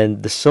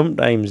 and the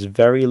sometimes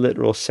very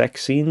literal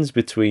sex scenes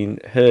between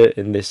her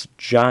and this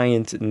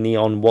giant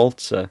neon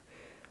waltzer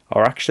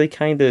are actually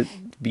kind of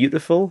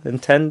beautiful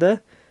and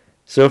tender.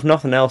 So if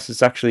nothing else,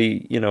 it's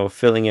actually,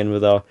 filling in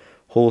with our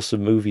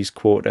wholesome movies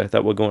quota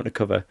that we're going to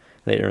cover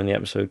later in the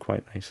episode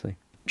quite nicely.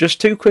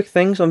 Just two quick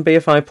things on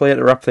BFI Player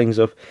to wrap things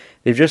up.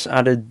 They've just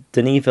added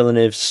Denis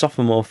Villeneuve's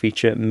sophomore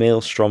feature,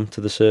 Maelstrom,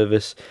 to the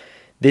service.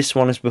 This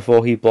one is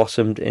before he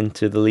blossomed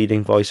into the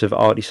leading voice of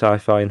arty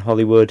sci-fi in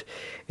Hollywood.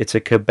 It's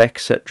a Quebec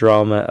set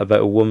drama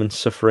about a woman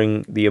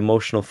suffering the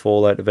emotional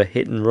fallout of a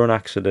hit-and-run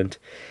accident,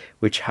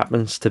 which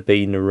happens to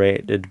be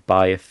narrated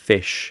by a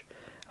fish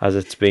as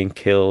it's being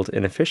killed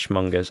in a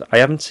fishmonger's. I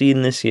haven't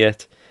seen this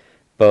yet,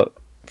 but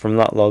from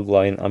that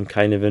logline, I'm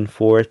kind of in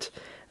for it.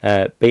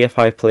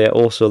 BFI Player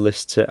also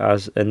lists it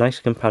as a nice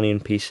companion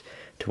piece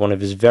to one of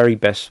his very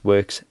best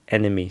works,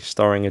 Enemy,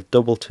 starring a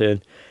double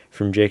turn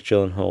from Jake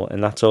Gyllenhaal,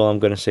 and that's all I'm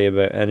going to say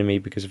about Enemy,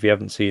 because if you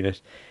haven't seen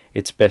it,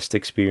 it's best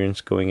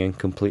experience going in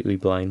completely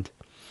blind.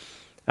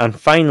 And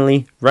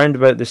finally, round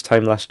about this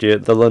time last year,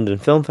 the London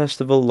Film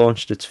Festival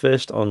launched its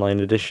first online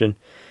edition,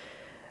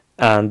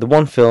 and the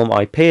one film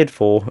I paid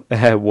for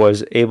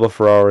was Abel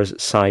Ferrara's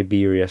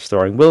Siberia,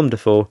 starring Willem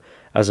Dafoe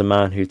as a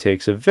man who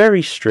takes a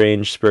very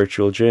strange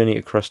spiritual journey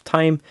across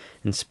time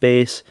and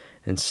space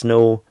and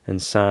snow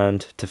and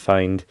sand to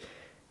find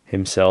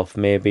himself,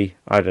 maybe.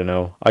 I don't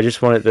know. I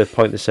just wanted to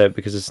point this out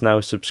because it's now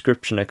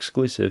subscription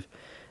exclusive,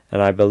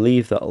 and I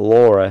believe that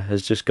Laura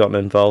has just gotten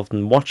involved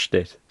and watched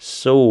it.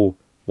 So,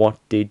 what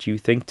did you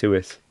think to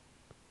it?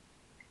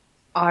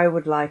 I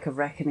would like a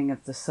reckoning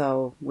of the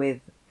soul with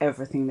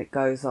everything that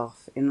goes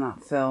off in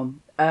that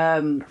film.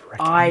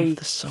 I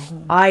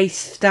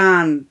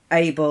stan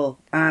Abel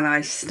and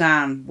I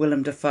stan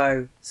Willem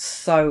Dafoe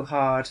so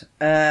hard.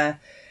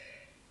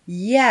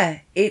 Yeah,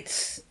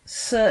 it's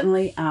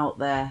certainly out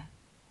there.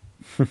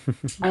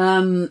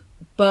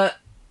 But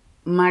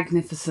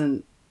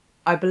magnificent.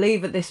 I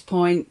believe at this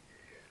point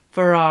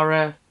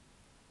Ferrara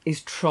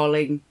is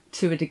trolling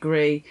to a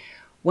degree.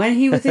 When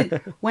he was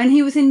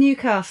in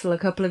Newcastle a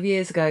couple of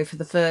years ago for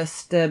the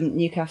first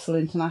Newcastle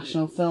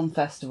International Film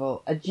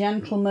Festival, a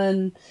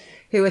gentleman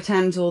who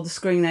attends all the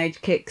Screen Age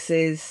Kicks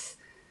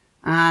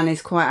and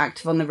is quite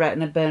active on the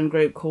Retina Burn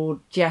group called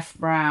Jeff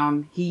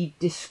Brown, he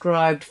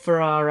described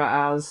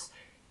Ferrara as,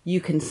 "You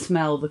can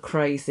smell the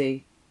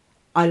crazy."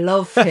 I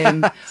love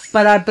him,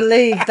 but I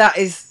believe that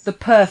is the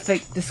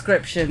perfect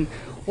description.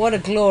 What a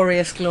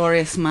glorious,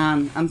 glorious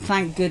man. And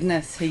thank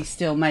goodness he's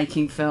still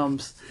making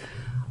films.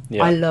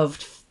 Yeah. I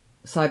loved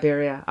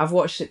Siberia. I've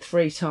watched it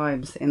 3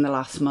 times in the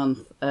last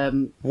month.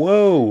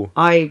 Whoa.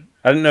 I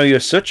didn't know you're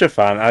such a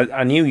fan.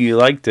 I knew you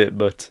liked it,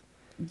 but...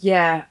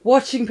 Yeah,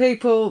 watching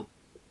people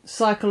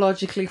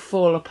psychologically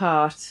fall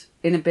apart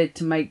in a bid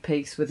to make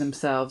peace with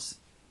themselves.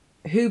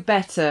 Who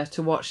better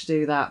to watch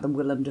do that than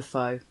Willem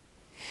Dafoe?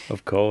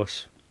 Of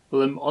course.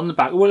 Well, on the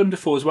back of Willem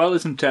Dafoe as well,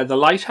 isn't The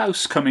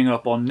Lighthouse coming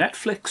up on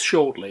Netflix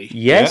shortly?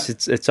 Yes,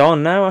 yeah. It's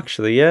on now,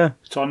 actually, yeah.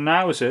 It's on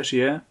now, is it?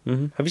 Yeah.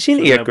 Mm-hmm. Have you seen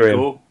it yet,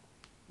 Graham?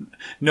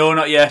 No,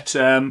 not yet.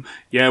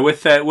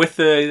 With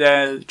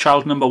the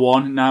child number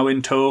 1 now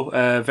in tow,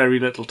 very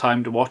little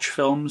time to watch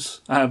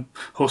films,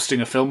 hosting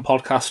a film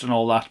podcast and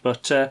all that,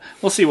 but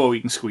we'll see what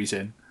we can squeeze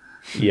in.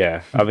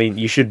 Yeah, I mean,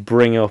 you should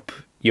bring up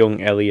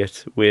young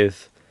Elliot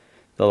with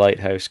The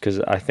Lighthouse,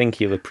 because I think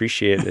he'll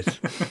appreciate it.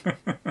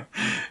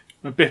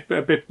 a bit.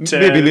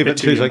 Maybe leave it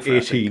until he's like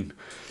 18.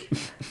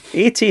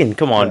 18?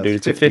 Come on, dude,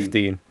 it's a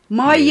 15.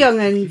 My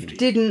young'un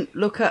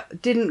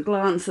didn't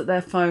glance at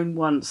their phone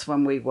once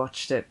when we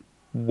watched it.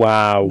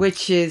 Wow.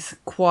 Which is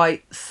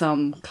quite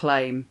some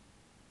claim.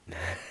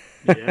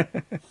 Yeah.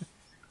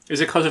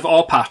 Is it because of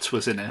Arpats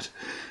was in it?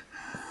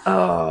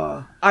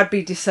 Oh, I'd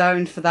be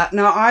disowned for that.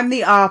 No, I'm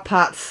the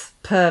Arpats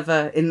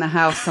pervert in the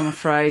house, I'm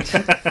afraid.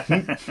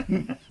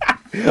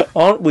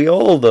 Aren't we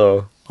all,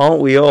 though?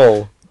 Aren't we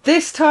all?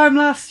 This time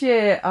last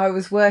year, I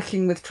was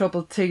working with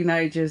troubled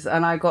teenagers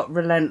and I got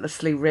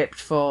relentlessly ripped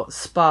for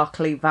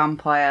sparkly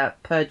vampire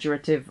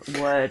pejorative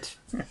word.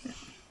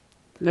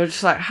 They're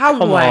just like, how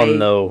Come way? on,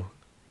 though.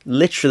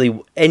 Literally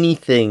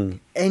anything,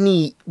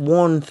 any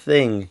one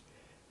thing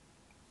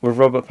with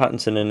Robert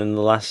Pattinson in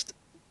the last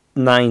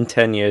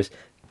 9-10 years.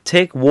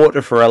 Take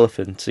Water for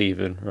Elephants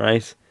even,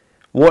 right?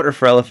 Water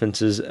for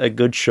Elephants is a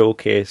good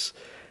showcase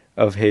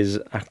of his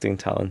acting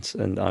talents,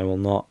 and I will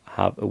not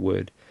have a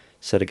word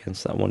said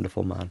against that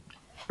wonderful man.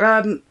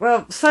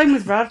 Well, same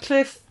with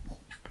Radcliffe.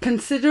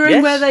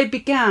 Considering where they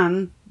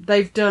began,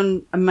 they've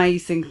done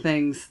amazing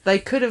things. They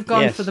could have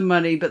gone for the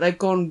money, but they've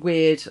gone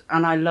weird,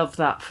 and I love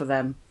that for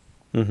them.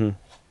 Mm-hmm.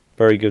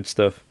 Very good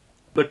stuff.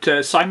 But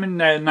Simon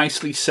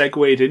nicely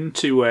segued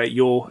into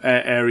your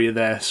area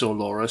there, so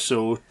Laura.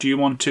 So, do you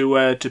want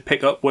to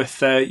pick up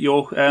with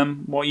your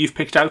what you've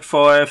picked out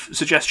for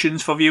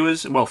suggestions for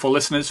viewers? Well, for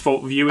listeners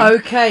for viewing.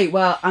 Okay,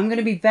 well, I'm going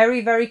to be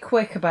very, very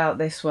quick about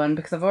this one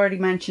because I've already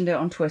mentioned it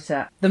on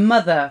Twitter. The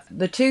Mother,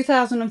 the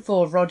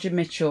 2004 Roger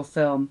Mitchell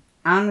film,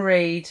 Anne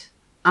Reid,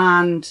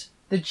 and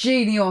the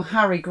genial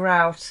Harry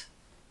Grout,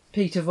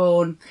 Peter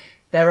Vaughan.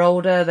 They're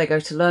older. They go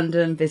to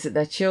London, visit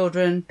their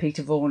children.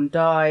 Peter Vaughan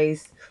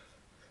dies.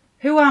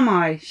 Who am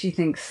I? She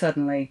thinks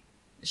suddenly.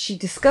 She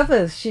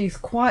discovers she's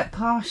quite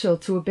partial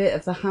to a bit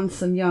of the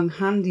handsome young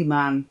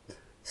handyman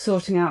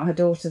sorting out her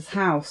daughter's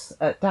house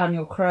at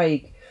Daniel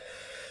Craig.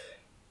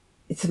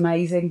 It's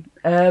amazing.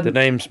 The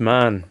name's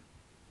Man.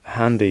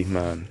 Handy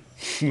Man.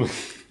 The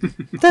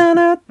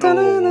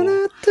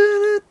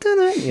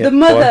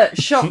Mother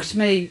shocked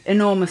me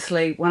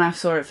enormously when I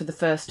saw it for the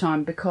first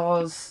time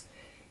because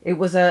it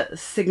was a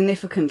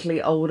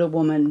significantly older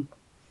woman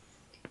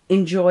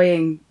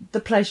enjoying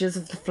the pleasures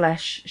of the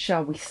flesh,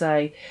 shall we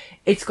say.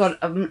 It's got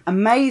an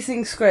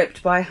amazing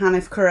script by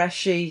Hanif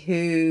Qureshi,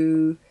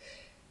 who...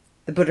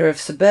 The Buddha of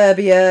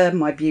Suburbia,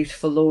 My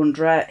Beautiful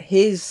Laundrette.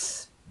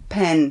 His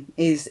pen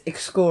is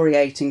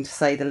excoriating, to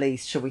say the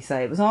least, shall we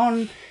say. It was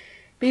on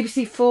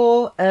BBC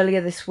 4 earlier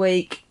this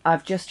week.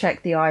 I've just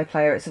checked the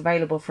iPlayer. It's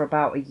available for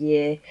about a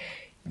year.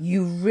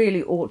 You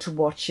really ought to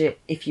watch it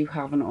if you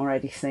haven't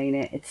already seen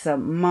it. It's a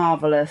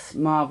marvellous,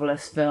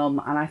 marvellous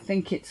film, and I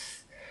think it's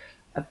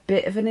a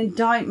bit of an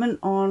indictment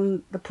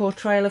on the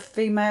portrayal of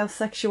female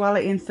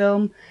sexuality in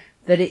film,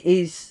 that it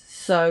is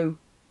so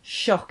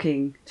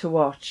shocking to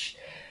watch.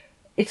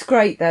 It's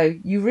great though,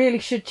 you really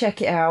should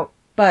check it out.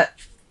 But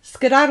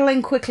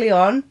skedaddling quickly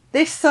on,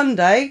 this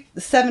Sunday, the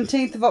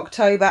 17th of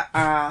October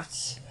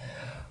at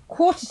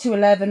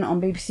 11:15 on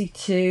BBC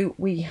Two,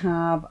 we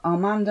have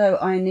Armando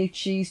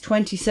Iannucci's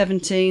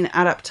 2017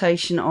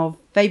 adaptation of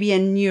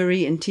Fabienne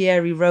Nury and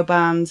Thierry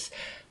Robin's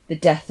The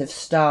Death of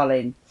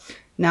Stalin.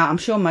 Now, I'm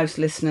sure most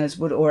listeners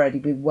would already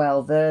be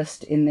well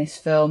versed in this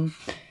film.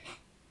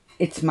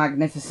 It's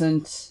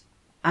magnificent,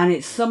 and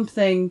it's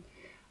something,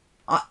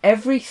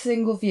 every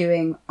single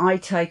viewing, I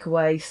take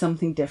away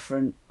something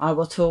different. I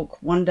will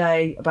talk one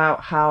day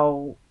about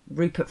how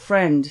Rupert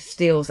Friend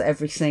steals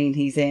every scene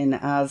he's in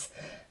as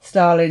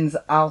Stalin's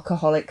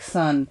alcoholic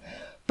son.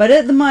 But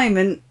at the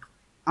moment,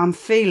 I'm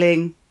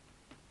feeling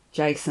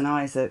Jason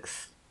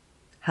Isaacs.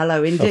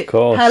 Hello, indeed. Of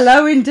course.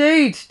 Hello,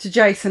 indeed, to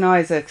Jason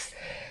Isaacs.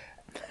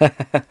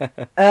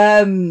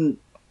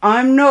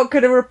 I'm not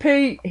going to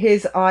repeat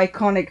his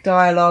iconic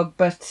dialogue,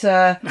 but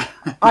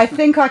I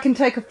think I can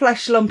take a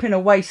flesh lump in a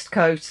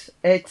waistcoat.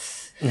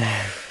 It's...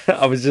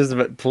 I was just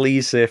about,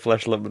 please say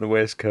flesh lump in a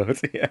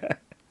waistcoat. Yeah.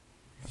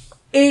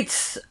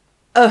 It's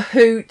a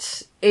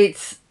hoot.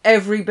 It's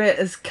every bit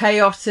as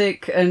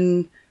chaotic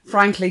and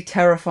frankly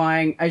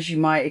terrifying, as you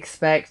might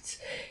expect.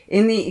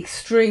 In the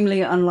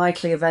extremely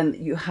unlikely event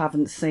that you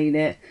haven't seen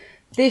it,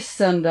 this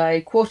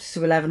Sunday,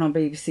 11:15 on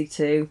BBC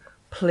Two.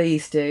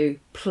 Please do.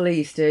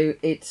 Please do.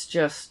 It's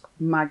just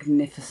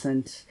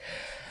magnificent.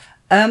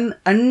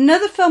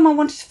 Another film I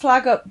wanted to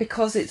flag up,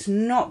 because it's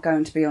not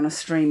going to be on a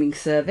streaming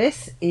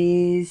service,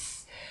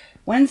 is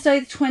Wednesday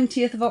the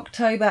 20th of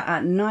October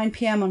at 9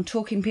 p.m. on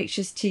Talking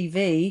Pictures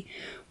TV.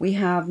 We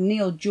have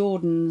Neil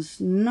Jordan's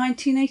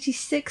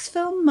 1986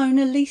 film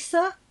Mona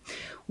Lisa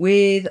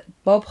with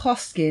Bob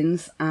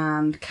Hoskins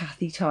and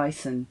Kathy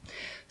Tyson.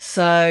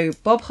 So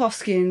Bob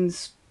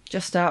Hoskins,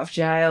 just out of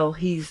jail,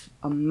 he's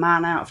a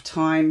man out of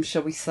time,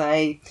 shall we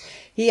say.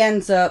 He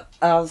ends up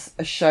as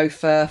a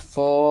chauffeur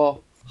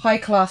for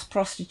high-class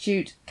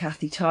prostitute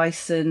Kathy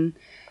Tyson,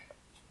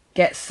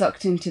 gets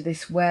sucked into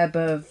this web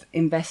of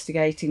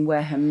investigating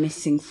where her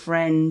missing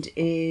friend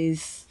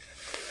is.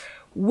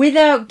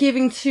 Without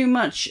giving too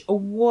much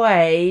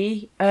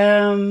away,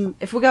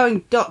 if we're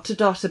going dot to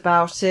dot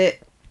about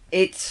it,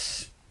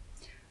 it's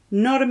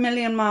not a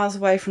million miles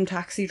away from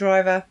Taxi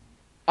Driver.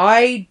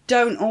 I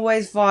don't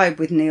always vibe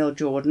with Neil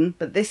Jordan,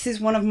 but this is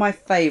one of my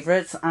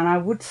favourites, and I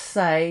would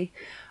say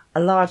a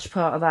large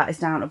part of that is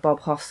down to Bob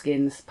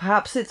Hoskins.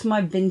 Perhaps it's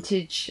my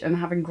vintage and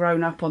having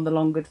grown up on The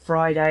Long Good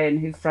Friday and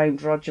Who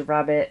Framed Roger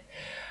Rabbit.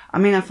 I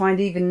mean, I find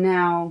even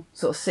now,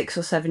 sort of 6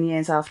 or 7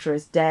 years after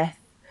his death,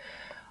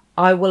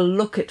 I will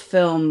look at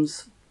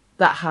films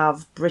that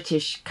have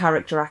British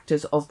character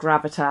actors of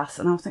gravitas,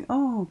 and I'll think,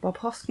 oh, Bob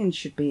Hoskins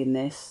should be in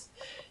this.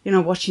 You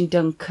know, watching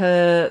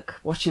Dunkirk,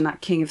 watching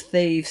that King of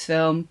Thieves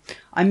film.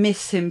 I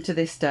miss him to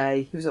this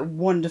day. He was a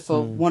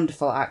wonderful,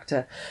 wonderful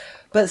actor.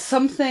 But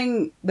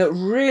something that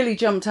really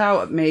jumped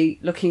out at me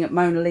looking at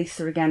Mona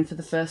Lisa again for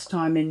the first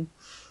time in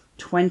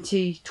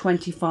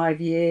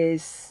 25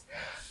 years.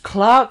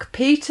 Clark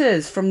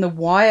Peters from The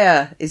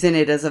Wire is in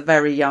it as a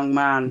very young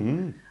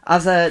man,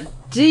 as a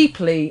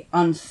deeply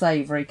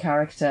unsavoury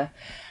character.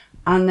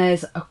 And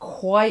there's a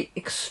quite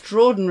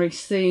extraordinary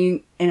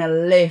scene in a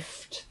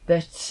lift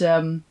that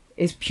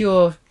is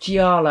pure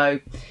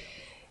giallo.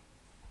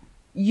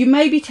 You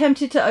may be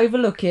tempted to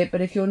overlook it,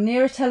 but if you're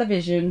near a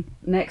television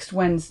next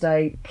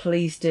Wednesday,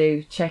 please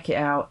do check it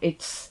out.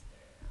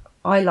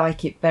 I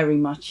like it very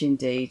much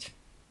indeed.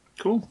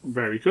 Cool.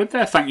 Very good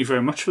there. Thank you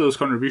very much for those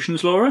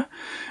contributions, Laura.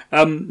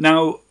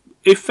 Now,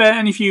 if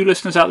any of you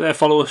listeners out there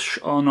follow us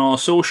on our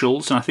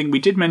socials, and I think we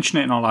did mention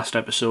it in our last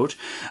episode,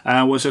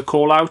 was a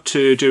call out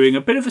to doing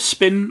a bit of a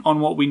spin on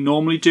what we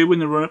normally do in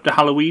the run up to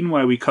Halloween,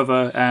 where we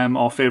cover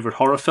our favourite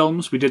horror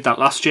films. We did that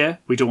last year.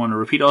 We don't want to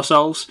repeat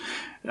ourselves.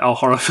 Our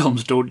horror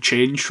films don't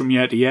change from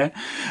year to year.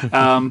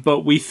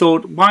 But we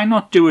thought, why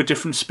not do a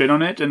different spin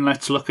on it, and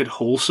let's look at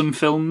wholesome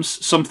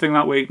films, something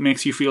that way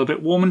makes you feel a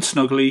bit warm and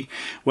snuggly,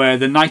 where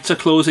the nights are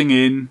closing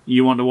in,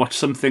 you want to watch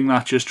something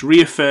that just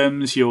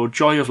reaffirms your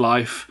joy of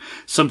life,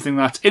 something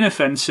that's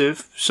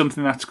inoffensive,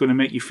 something that's going to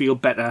make you feel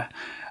better.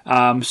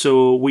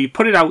 So we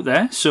put it out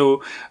there.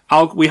 So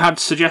we had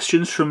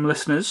suggestions from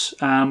listeners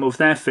of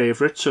their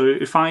favourite. So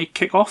if I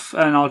kick off,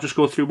 and I'll just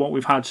go through what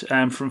we've had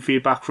from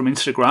feedback from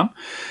Instagram.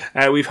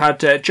 We've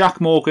had Jack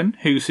Morgan,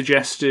 who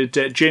suggested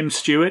James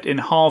Stewart in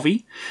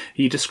Harvey.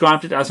 He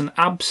described it as an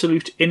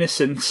absolute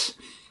innocence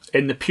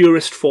in the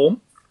purest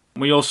form.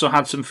 We also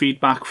had some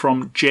feedback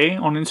from Jay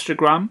on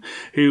Instagram,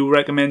 who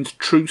recommends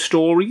True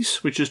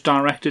Stories, which is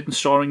directed and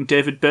starring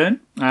David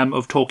Byrne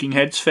of Talking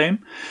Heads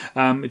fame.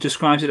 It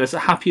describes it as the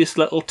happiest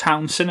little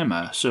town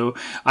cinema. So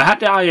I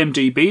had to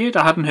IMDb it.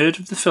 I hadn't heard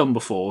of the film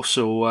before,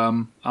 so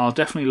I'll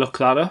definitely look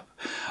that up.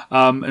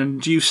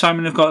 And you,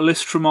 Simon, have got a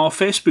list from our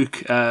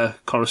Facebook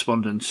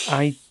correspondence.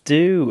 I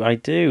do.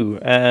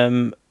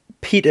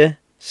 Peter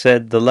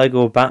said the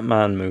Lego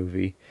Batman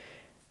movie,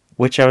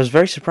 which I was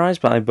very surprised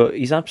by, but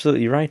he's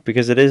absolutely right,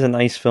 because it is a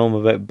nice film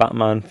about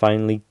Batman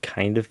finally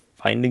kind of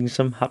finding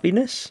some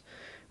happiness,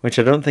 which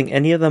I don't think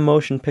any other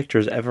motion picture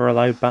has ever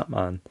allowed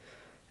Batman,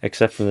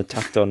 except from the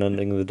tacked-on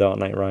ending of The Dark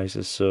Knight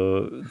Rises.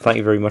 So thank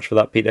you very much for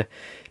that, Peter.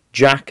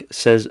 Jack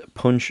says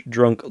Punch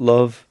Drunk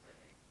Love,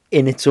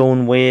 in its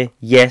own way.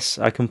 Yes,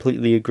 I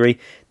completely agree.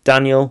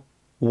 Daniel,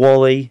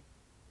 Wally,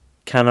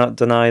 cannot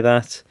deny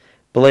that.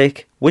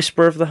 Blake,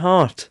 Whisper of the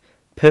Heart,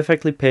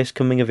 perfectly paced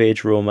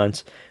coming-of-age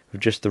romance with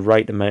just the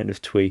right amount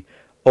of twee.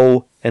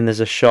 Oh, and there's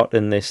a shot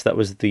in this that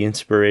was the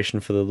inspiration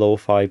for the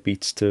lo-fi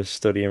beats to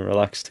Study and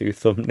Relax 2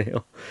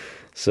 thumbnail.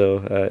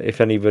 So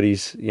if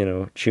anybody's,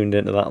 tuned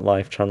into that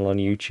live channel on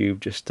YouTube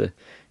just to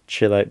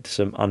chill out to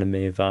some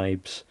anime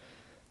vibes,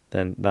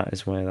 then that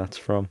is where that's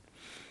from.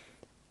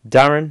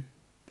 Darren,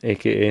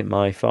 aka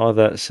my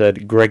father,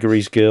 said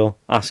Gregory's Girl,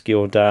 ask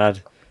your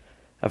dad.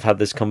 I've had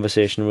this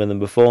conversation with him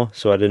before,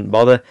 so I didn't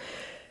bother.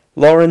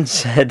 Lauren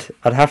said,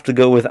 I'd have to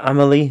go with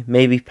Amelie,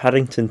 maybe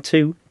Paddington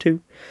 2, too.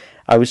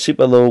 I was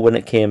super low when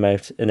it came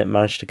out, and it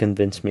managed to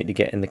convince me to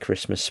get in the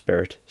Christmas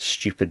spirit.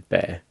 Stupid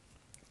bear.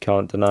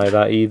 Can't deny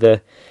that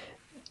either.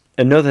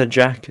 Another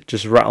Jack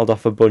just rattled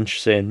off a bunch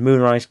saying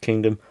Moonrise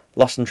Kingdom,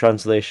 Lost in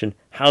Translation,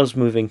 Howl's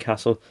Moving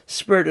Castle,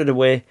 Spirited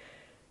Away,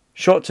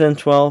 Short Term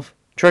 12,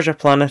 Treasure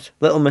Planet,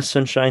 Little Miss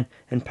Sunshine,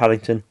 and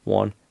Paddington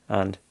 1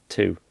 and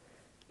 2.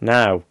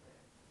 Now,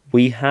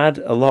 we had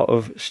a lot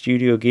of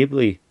Studio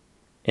Ghibli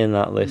in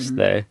that list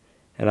there,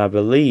 and I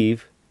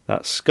believe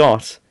that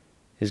Scott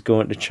is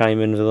going to chime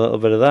in with a little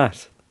bit of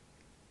that.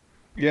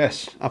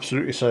 Yes,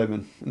 absolutely,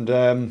 Simon. And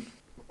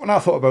when I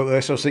thought about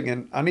this, I was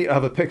thinking, I need to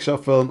have a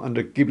Pixar film and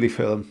a Ghibli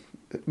film.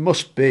 It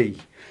must be.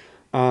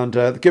 And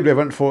the Ghibli I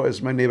went for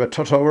is My Neighbor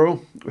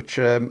Totoro, which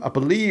I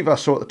believe I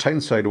saw at the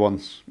Tyneside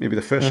once, maybe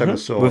the first time I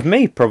saw With it.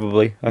 me,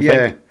 probably, I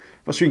think.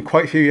 Must have been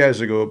quite a few years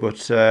ago,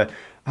 but I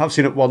have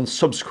seen it once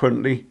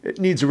subsequently. It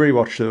needs a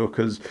rewatch, though,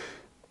 because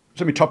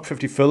it's in my top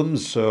 50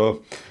 films,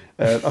 so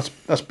that's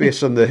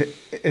based on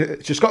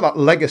it's just got that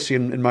legacy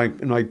in my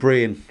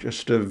brain,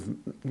 just of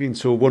being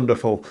so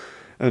wonderful.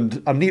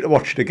 And I need to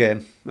watch it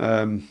again.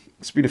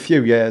 It's been a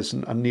few years,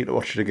 and I need to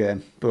watch it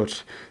again.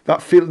 But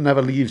that feeling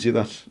never leaves you.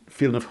 That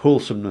feeling of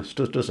wholesomeness,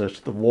 does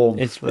it? The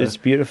warmth. It's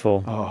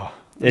beautiful. Oh,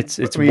 It's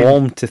I mean,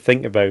 warm to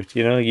think about,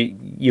 you know.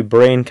 Your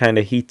brain kind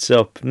of heats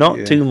up, not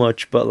Yeah. too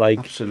much, but like,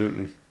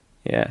 absolutely.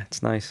 yeah,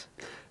 it's nice.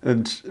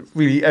 And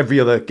really, every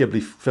other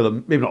Ghibli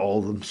film, maybe not all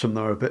of them, some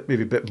are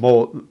maybe a bit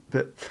more.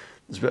 There's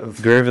a bit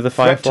of Grave of the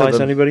threat to Fireflies,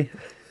 them. anybody?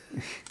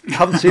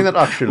 Haven't seen it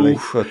actually,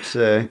 but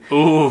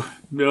Oh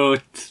no,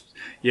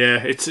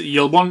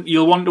 you'll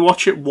want to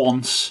watch it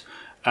once,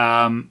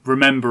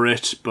 remember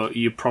it, but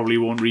you probably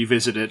won't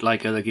revisit it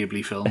like other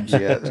Ghibli films.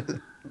 yeah,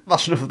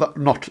 that's enough of that.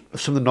 Not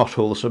something not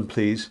wholesome,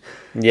 please.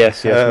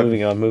 Yes. Um,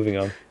 Moving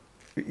on.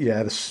 Yeah,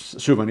 there's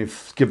so many of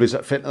Ghiblis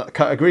that fit in that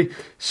category.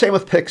 Same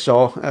with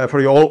Pixar.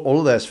 Probably all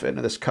of theirs fit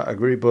into this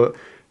category, but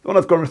the one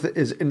I've gone with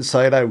is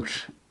Inside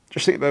Out.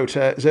 Just think about,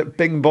 is it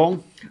Bing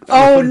Bong?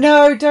 Oh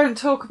no! Don't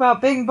talk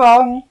about Bing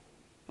Bong.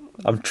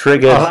 I'm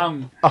triggered.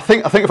 I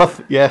think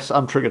yes,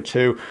 I'm triggered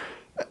too.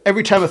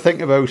 Every time I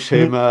think about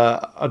him,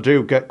 I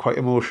do get quite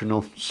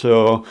emotional.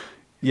 So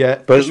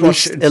yeah, But just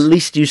watch at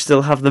least you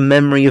still have the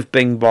memory of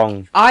Bing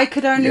Bong. I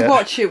could only Yeah.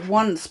 watch it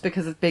once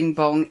because of Bing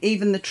Bong.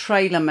 Even the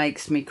trailer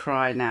makes me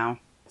cry now.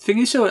 Thing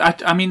is, so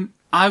I mean,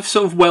 I've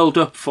sort of welled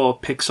up for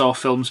Pixar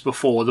films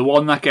before. The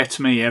one that gets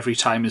me every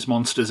time is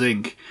Monsters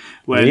Inc.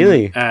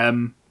 Really?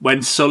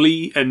 When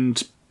Sully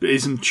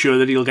isn't sure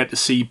that he'll get to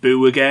see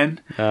Boo again,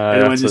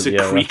 and when there's a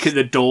creak at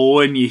the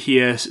door, and you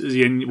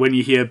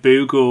hear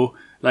Boo go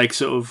like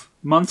sort of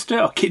monster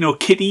or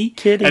kitty,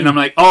 and I'm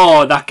like,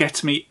 oh, that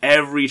gets me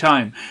every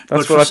time.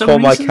 That's but what I call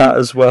my cat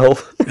as well.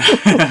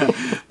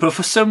 But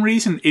for some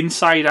reason,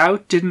 Inside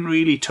Out didn't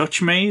really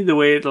touch me the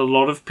way it did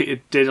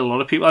a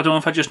lot of people. I don't know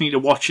if I just need to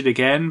watch it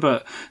again,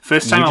 but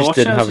first time You I just watched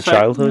didn't it, I have a was like,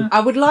 childhood. I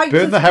would like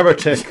Burn to. the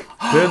heretic.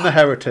 Burn the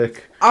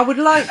heretic. I would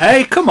like.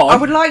 hey, come on. I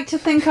would like to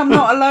think I'm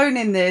not alone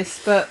in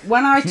this, but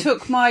when I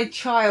took my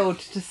child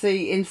to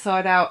see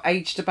Inside Out,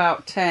 aged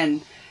about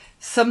 10,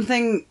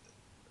 something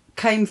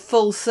came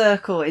full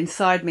circle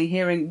inside me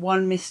hearing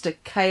one Mr.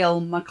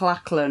 Cale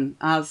MacLachlan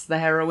as the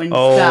heroine's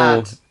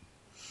dad.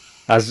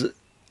 As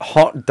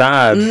hot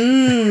dad.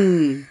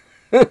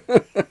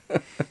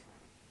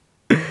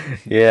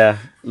 Yeah,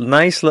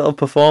 nice little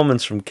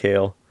performance from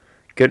Cale.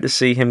 Good to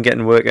see him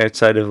getting work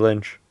outside of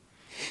Lynch.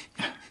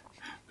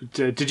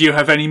 Did you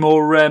have any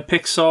more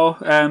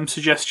Pixar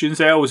suggestions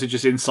there, or was it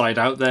just Inside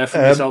Out there for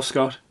yourself,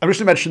 Scott? I'm just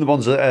going to mention the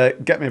ones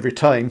that get me every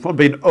time. One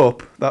being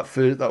Up, that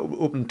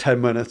opened 10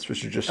 minutes,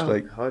 which is just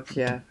God,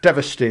 yeah.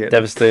 devastating.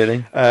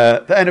 Devastating.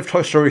 The end of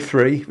Toy Story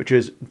 3, which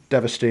is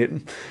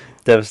devastating.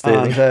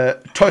 Devastating. And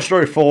Toy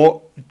Story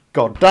 4,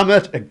 god damn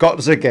it, it got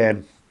us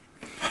again.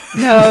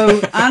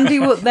 No, Andy,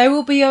 they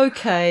will be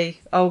okay.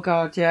 Oh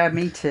God, yeah,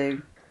 me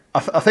too.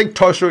 I think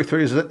Toy Story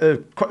 3 is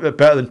quite a bit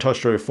better than Toy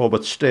Story 4,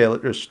 but still,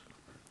 it just...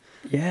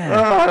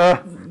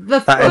 Yeah. The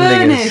That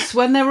ending furnace, is-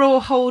 when they're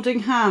all holding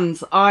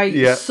hands, I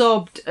Yeah.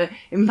 sobbed.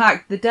 In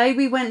fact, the day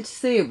we went to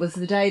see it was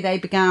the day they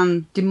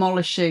began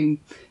demolishing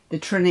the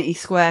Trinity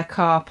Square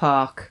car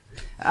park.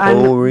 And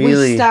Oh,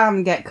 really? we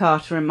stand Get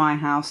Carter in my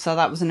house, so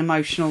that was an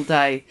emotional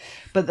day.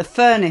 But the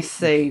furnace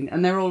scene,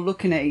 and they're all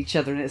looking at each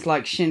other, and it's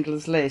like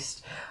Schindler's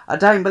List. I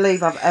don't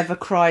believe I've ever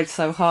cried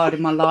so hard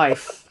in my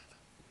life.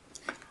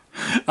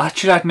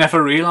 Actually, I'd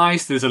never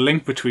realised there's a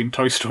link between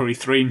Toy Story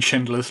 3 and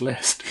Schindler's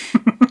List.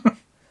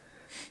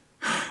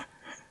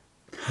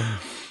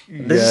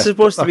 This is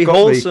supposed to that be got me.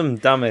 wholesome,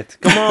 damn it.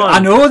 Come on. I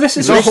know, this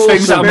is It's those a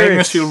things that wholesome make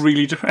us spirit. feel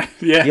really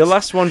depressed. Yeah. Your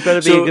last one better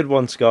be So- a good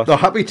one, Scott. The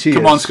Happy Tears.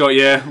 Come on, Scott,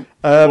 yeah.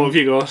 What have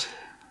you got?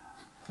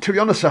 To be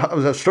honest, I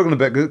was struggling a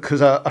bit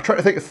because I try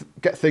to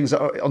get things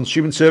that are on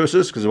streaming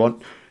services because I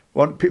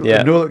want people Yeah,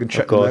 to know that can of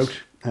check them course.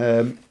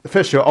 out.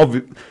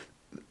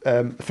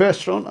 The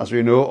first one, as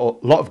we know,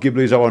 a lot of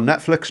Ghiblis are on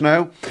Netflix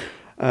now.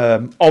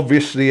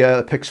 Obviously,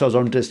 Pixar's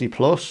on Disney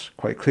Plus,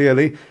 quite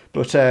clearly.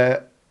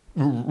 But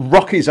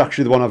Rocky's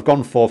actually the one I've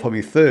gone for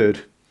my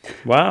third.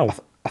 Wow.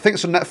 I think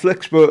it's on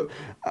Netflix, but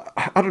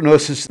I don't know.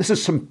 This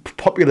is some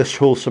populist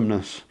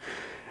wholesomeness.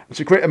 It's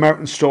a great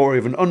American story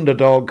of an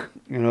underdog.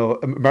 You know,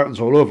 Americans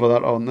all over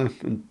that, aren't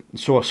they? And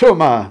so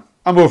am I.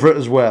 I'm over it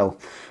as well.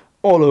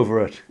 All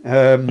over it.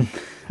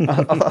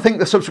 I think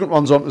the subsequent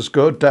ones aren't as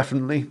good,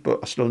 definitely, but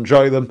I still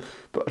enjoy them.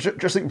 But I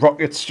just think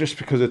Rockets, just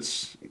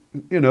because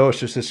it's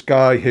just this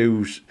guy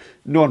who's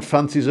no one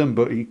fancies him,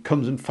 but he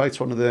comes and fights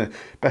one of the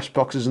best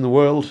boxers in the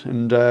world,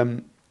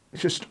 and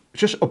it's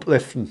just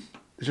uplifting.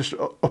 It just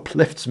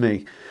uplifts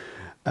me.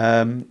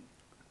 And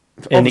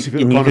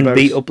Obviously, you can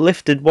be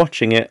uplifted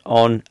watching it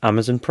on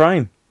Amazon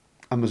Prime.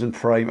 Amazon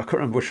Prime. I can't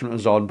remember which one it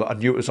was on, but I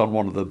knew it was on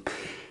one of them.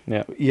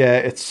 Yeah. Yeah,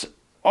 it's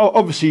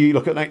obviously you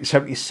look at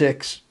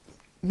 1976.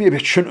 Maybe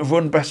it shouldn't have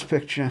won Best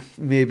Picture.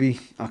 Maybe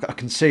I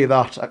can say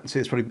that. I can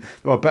say it's probably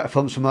there were better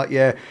films from that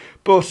year,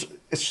 but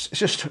it's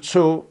just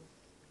so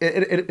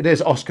it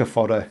is Oscar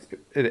fodder.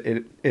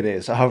 It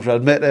is. I have to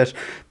admit it,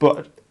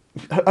 but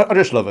I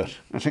just love it.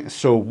 I think it's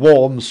so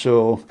warm,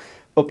 so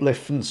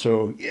uplifting.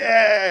 So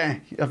yeah,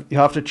 you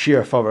have to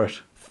cheer for it.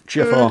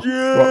 Cheer for Rocky.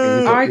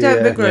 I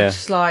don't begrudge Yeah.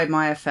 Sly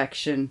my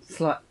affection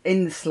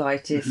in the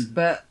slightest,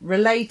 but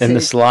related. In the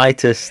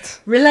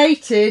slightest.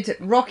 Related,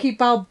 Rocky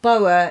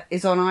Balboa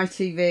is on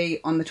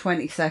ITV on the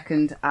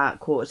 22nd at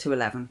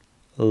 11:15.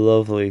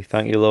 Lovely.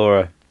 Thank you,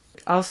 Laura.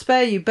 I'll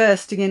spare you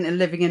bursting into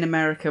Living in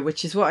America,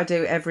 which is what I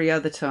do every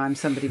other time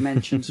somebody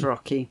mentions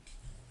Rocky.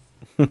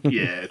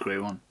 Yeah,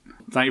 great one.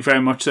 Thank you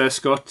very much,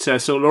 Scott.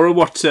 So, Laura,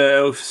 what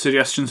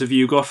suggestions have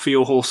you got for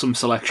your wholesome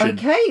selection?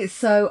 Okay,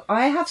 so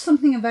I have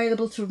something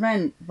available to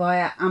rent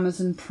via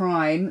Amazon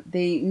Prime.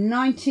 The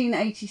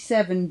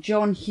 1987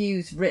 John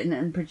Hughes written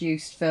and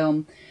produced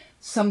film,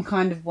 Some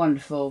Kind of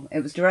Wonderful.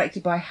 It was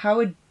directed by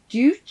Howard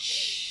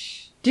Douche?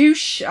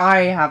 I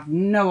have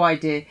no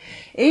idea.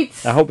 I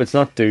hope it's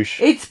not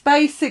douche. It's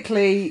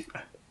basically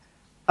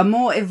a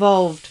more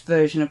evolved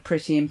version of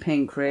Pretty in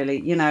Pink, really.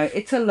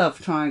 It's a love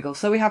triangle.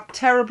 So we have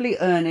terribly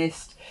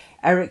earnest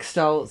Eric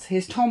Stoltz,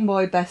 his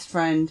tomboy best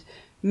friend,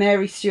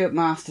 Mary Stuart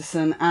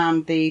Masterson,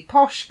 and the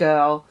posh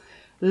girl,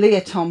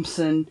 Leah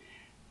Thompson.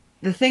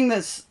 The thing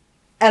that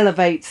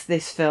elevates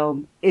this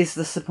film is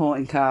the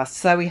supporting cast.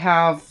 So we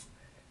have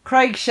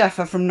Craig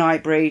Sheffer from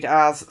Nightbreed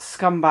as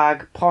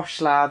scumbag,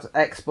 posh lad,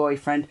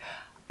 ex-boyfriend.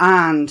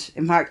 And,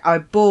 in fact, I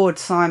bored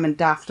Simon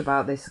Daft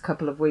about this a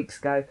couple of weeks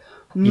ago.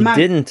 You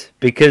didn't,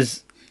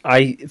 because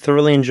I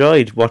thoroughly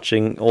enjoyed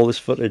watching all this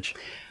footage.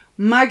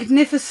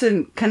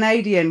 Magnificent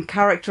Canadian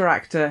character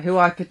actor who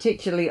I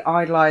particularly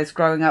idolised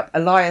growing up,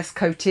 Elias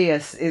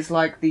Koteas, is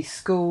like the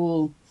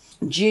school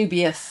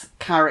dubious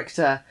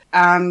character.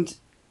 And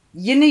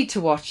you need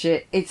to watch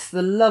it. It's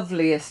the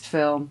loveliest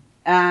film.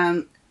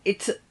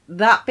 It's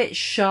that bit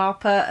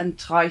sharper and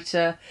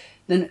tighter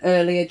than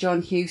earlier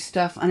John Hughes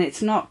stuff, and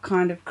it's not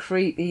kind of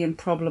creepy and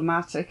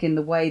problematic in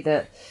the way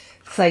that,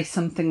 say,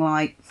 something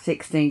like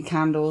 16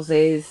 Candles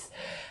is.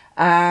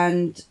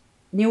 And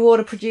New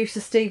Order producer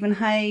Stephen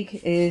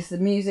Hague is the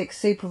music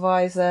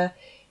supervisor.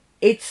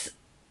 It's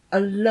a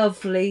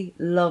lovely,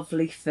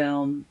 lovely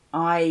film.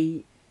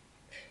 I've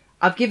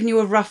given you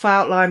a rough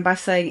outline by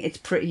saying it's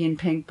Pretty in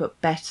Pink,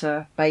 but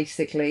better,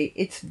 basically.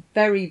 It's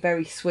very,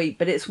 very sweet,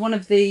 but it's one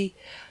of the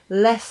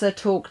lesser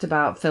talked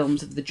about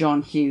films of the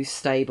John Hughes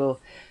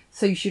stable.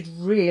 So you should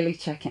really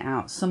check it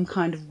out. Some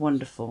Kind of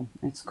Wonderful,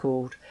 it's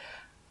called.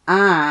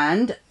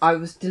 And I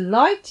was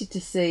delighted to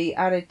see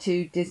added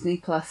to Disney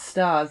Plus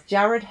stars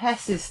Jared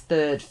Hess's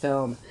third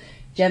film,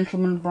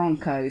 Gentleman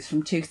Broncos,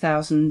 from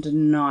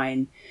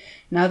 2009.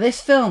 Now, this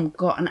film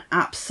got an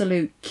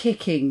absolute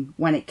kicking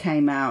when it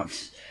came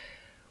out.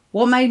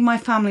 What made my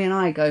family and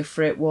I go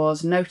for it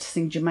was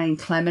noticing Jermaine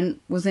Clement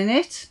was in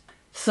it.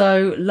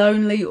 So,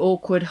 lonely,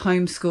 awkward,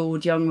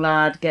 homeschooled young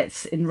lad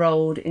gets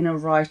enrolled in a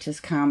writer's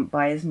camp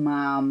by his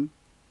mum.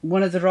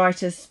 One of the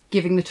writers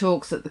giving the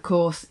talks at the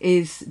course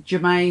is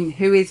Jermaine,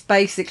 who is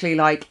basically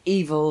like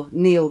evil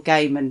Neil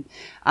Gaiman.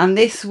 And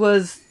this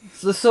was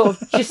the sort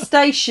of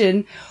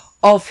gestation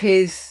of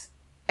his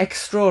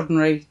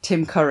extraordinary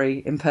Tim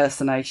Curry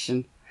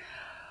impersonation.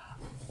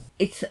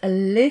 It's a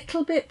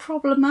little bit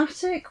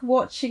problematic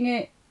watching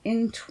it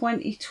in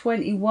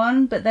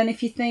 2021, but then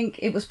if you think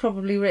it was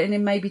probably written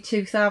in maybe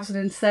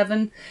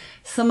 2007,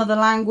 some of the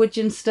language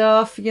and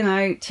stuff,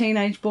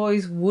 teenage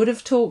boys would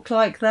have talked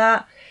like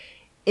that.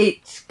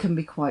 It can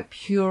be quite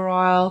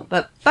puerile,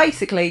 but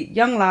basically,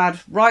 young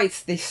lad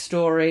writes this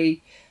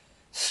story,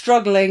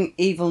 struggling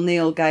evil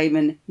Neil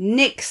Gaiman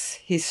nicks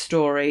his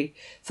story.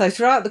 So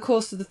throughout the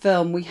course of the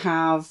film, we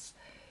have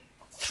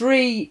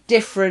 3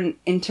 different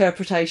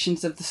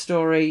interpretations of the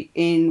story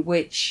in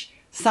which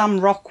Sam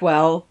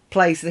Rockwell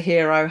plays the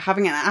hero,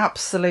 having an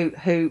absolute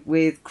hoot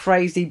with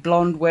crazy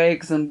blonde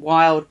wigs and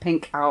wild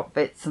pink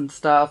outfits and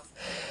stuff.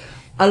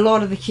 A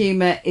lot of the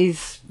humour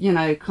is,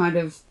 kind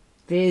of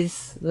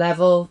Viz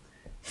level.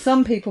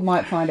 Some people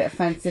might find it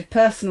offensive.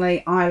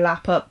 Personally, I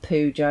lap up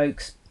poo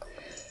jokes.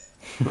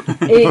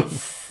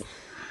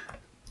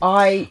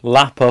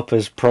 Lap up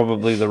is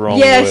probably the wrong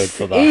word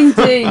for that.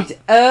 Yes,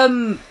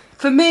 indeed.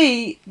 For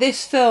me,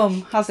 this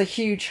film has a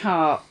huge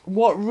heart.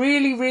 What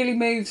really, really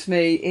moves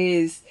me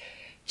is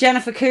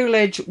Jennifer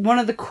Coolidge, one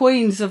of the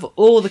queens of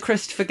all the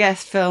Christopher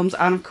Guest films,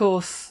 and of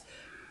course,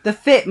 the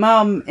fit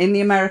mum in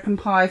the American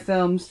Pie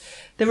films.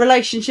 The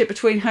relationship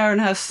between her and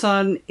her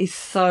son is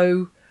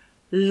so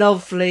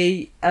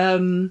lovely.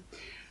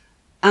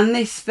 And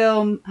this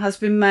film has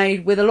been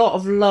made with a lot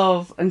of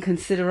love and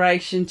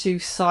consideration to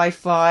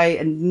sci-fi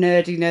and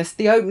nerdiness.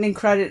 The opening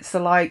credits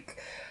are like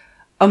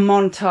a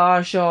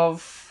montage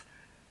of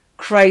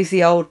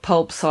crazy old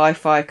pulp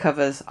sci-fi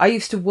covers. I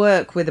used to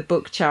work with a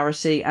book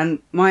charity, and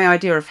my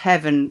idea of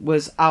heaven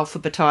was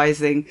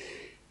alphabetizing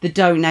the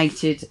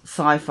donated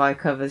sci-fi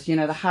covers. You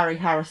know, the Harry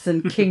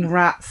Harrison King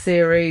Rat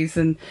series,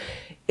 and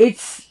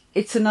it's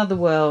another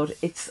world.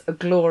 It's a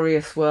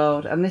glorious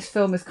world, and this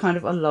film is kind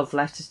of a love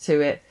letter to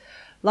it.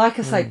 Like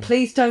I say,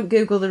 please don't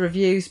Google the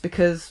reviews,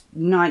 because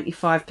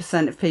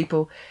 95% of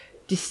people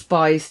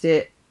despised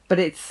it. But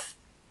if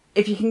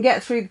you can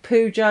get through the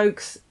poo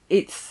jokes,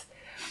 it's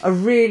a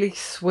really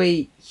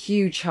sweet,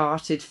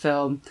 huge-hearted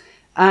film.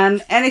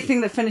 And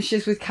anything that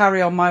finishes with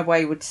 "Carry On My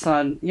Wayward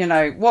Son," you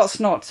know, what's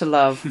not to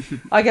love?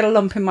 I get a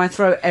lump in my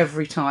throat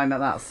every time at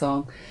that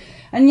song.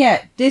 And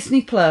yet,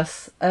 Disney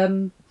Plus,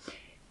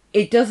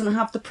 it doesn't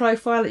have the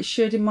profile it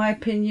should, in my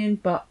opinion,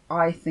 but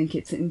I think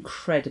it's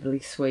incredibly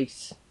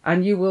sweet.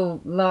 And you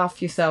will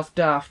laugh yourself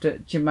daft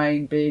at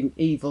Jermaine being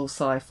evil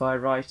sci-fi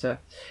writer.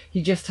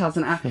 He just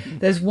hasn't...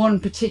 There's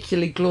one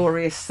particularly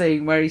glorious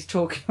scene where he's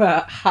talking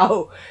about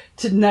how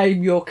to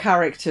name your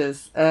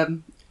characters.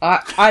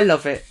 I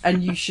love it,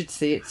 and you should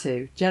see it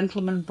too.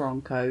 Gentlemen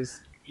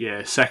Broncos.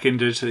 Yeah,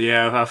 seconded.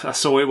 Yeah, I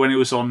saw it when it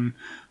was on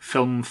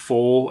Film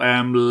 4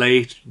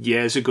 late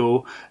years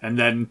ago, and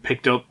then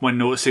picked up when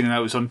noticing that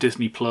it was on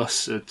Disney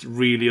Plus. It's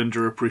really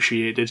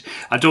underappreciated.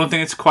 I don't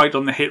think it's quite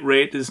on the hit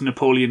rate as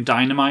Napoleon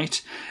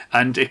Dynamite,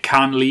 and it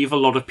can leave a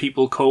lot of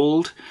people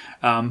cold.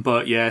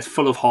 But yeah, it's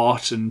full of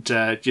heart, and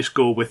just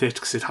go with it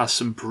because it has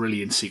some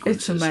brilliant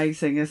sequences. It's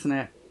amazing, isn't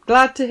it?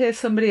 Glad to hear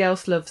somebody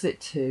else loves it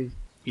too.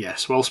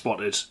 Yes, well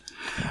spotted.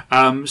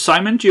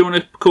 Simon, do you want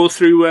to go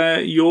through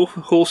your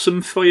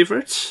wholesome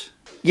favourites?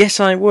 Yes,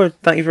 I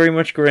would. Thank you very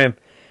much, Graham.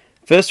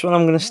 First one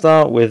I'm going to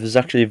start with is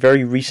actually a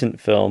very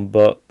recent film,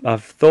 but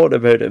I've thought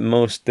about it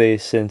most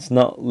days since,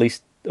 not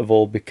least of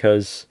all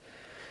because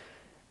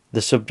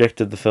the subject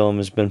of the film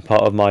has been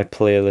part of my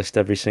playlist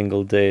every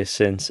single day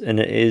since, and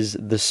it is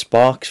The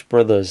Sparks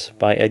Brothers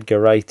by Edgar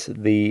Wright,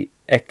 the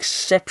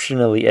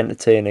exceptionally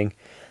entertaining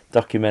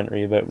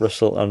documentary about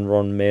Russell and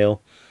Ron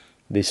Mael,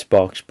 the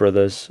Sparks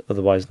Brothers,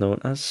 otherwise known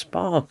as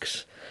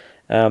Sparks.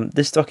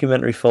 This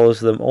documentary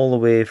follows them all the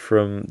way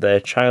from their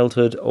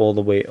childhood all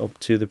the way up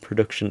to the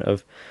production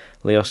of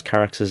Leos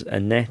Carax's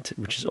Annette,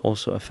 which is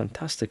also a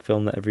fantastic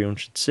film that everyone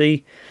should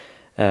see.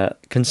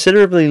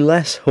 Considerably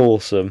less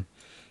wholesome,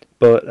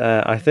 but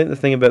I think the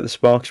thing about the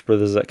Sparks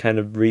Brothers that kind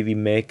of really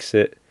makes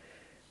it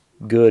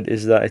good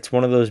is that it's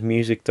one of those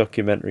music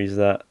documentaries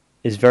that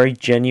is very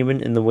genuine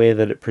in the way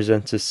that it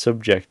presents its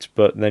subject,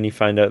 but then you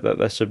find out that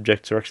their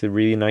subjects are actually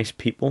really nice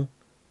people.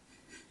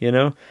 You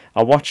know,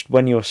 I watched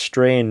When You're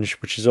Strange,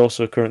 which is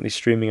also currently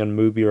streaming on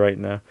Mubi right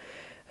now,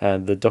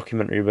 the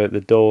documentary about the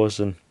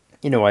Doors, and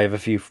you know, I have a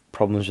few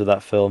problems with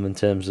that film in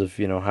terms of,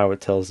 you know, how it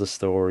tells the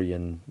story,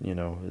 and you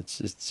know, it's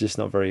just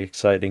not very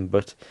exciting.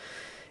 But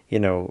you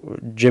know,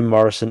 Jim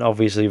Morrison,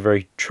 obviously a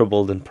very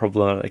troubled and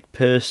problematic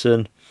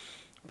person,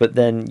 but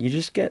then you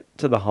just get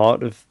to the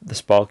heart of the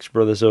Sparks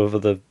Brothers over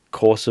the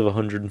course of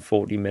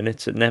 140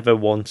 minutes. It never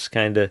once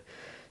kind of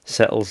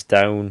settles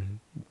down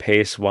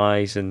pace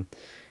wise, and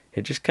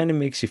it just kind of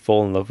makes you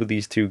fall in love with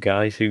these two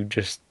guys who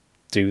just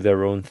do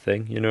their own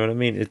thing. You know what I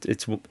mean?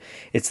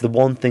 It's the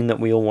one thing that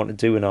we all want to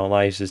do in our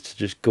lives, is to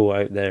just go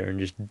out there and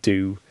just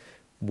do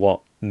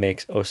what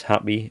makes us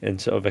happy and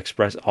sort of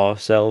express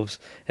ourselves,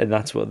 and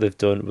that's what they've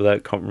done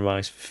without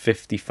compromise for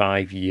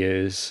 55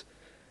 years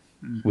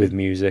with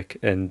music,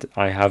 and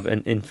I have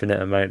an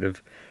infinite amount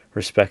of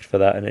respect for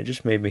that, and it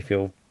just made me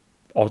feel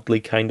oddly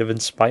kind of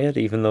inspired,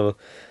 even though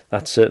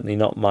that's certainly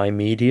not my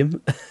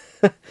medium.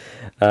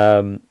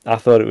 I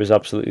thought it was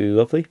absolutely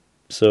lovely.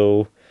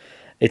 So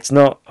it's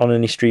not on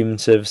any streaming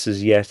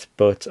services yet,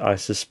 but I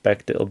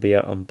suspect it'll be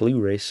out on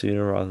Blu-ray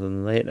sooner rather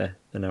than later,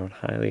 and I would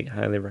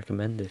highly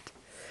recommend it.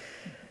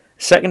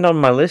 Second on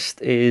my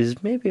list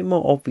is maybe a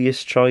more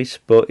obvious choice,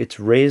 but it's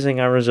Raising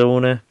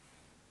Arizona,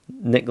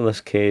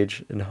 Nicolas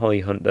Cage and Holly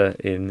Hunter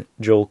in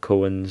Joel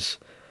Coen's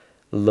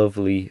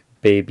lovely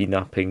baby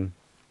napping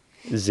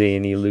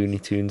zany Looney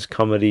Tunes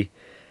comedy.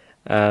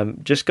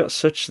 Just got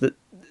such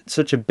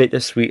a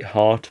bittersweet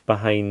heart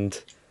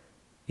behind,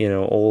 you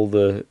know, all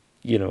the,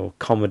 you know,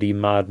 comedy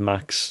Mad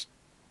Max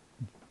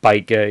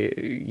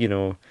biker, you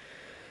know,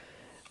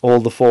 all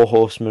the four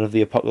horsemen of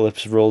the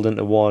apocalypse rolled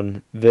into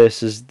one,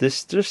 versus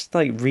this just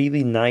like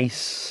really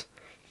nice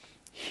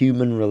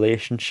human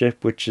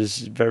relationship which is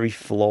very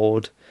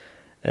flawed,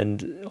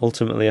 and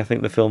ultimately I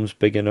think the film's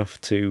big enough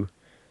to,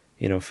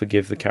 you know,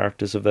 forgive the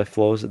characters of their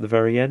flaws at the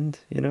very end.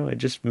 You know, it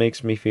just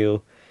makes me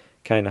feel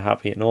kind of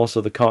happy. And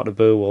also the Carter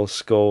Burwell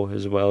score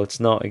as well.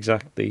 It's not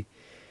exactly,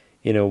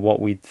 you know,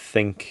 what we'd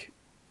think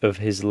of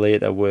his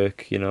later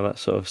work, you know, that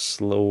sort of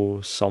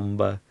slow,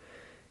 somber,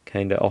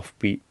 kind of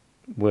offbeat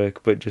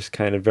work, but just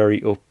kind of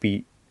very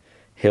upbeat,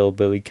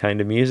 hillbilly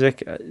kind of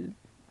music.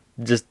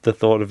 Just the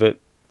thought of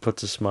it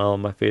puts a smile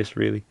on my face,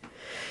 really.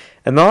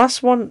 And the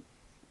last one,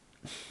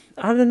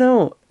 I don't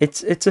know,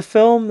 it's a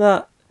film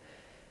that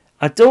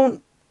I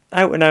don't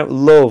out and out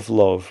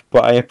love,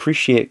 but I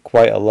appreciate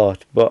quite a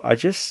lot. But I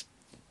just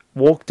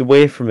walked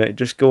away from it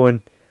just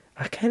going,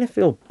 I kind of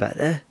feel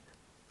better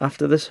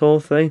after this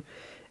whole thing.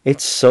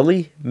 It's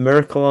Sully,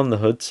 Miracle on the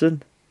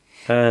Hudson,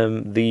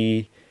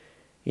 the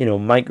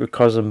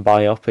microcosm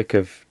biopic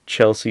of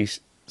Chelsea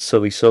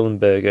Sully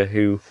Sullenberger,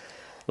 who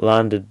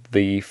landed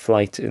the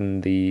flight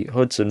in the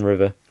Hudson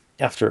River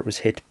after it was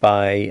hit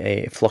by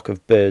a flock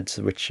of birds,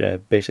 which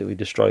basically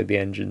destroyed the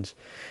engines.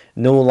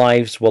 No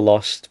lives were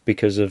lost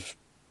because of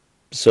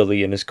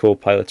Sully and his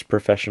co-pilot's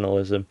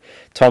professionalism.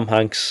 Tom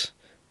Hanks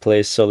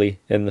plays Sully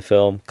in the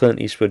film, Clint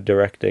Eastwood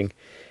directing,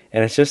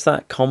 and it's just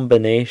that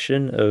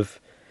combination of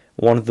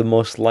one of the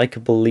most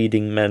likable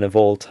leading men of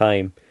all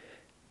time,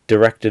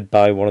 directed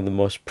by one of the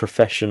most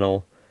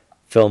professional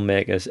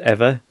filmmakers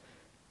ever.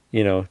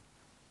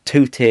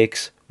 2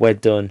 takes, we're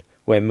done,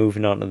 we're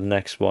moving on to the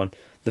next one.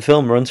 The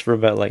film runs for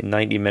about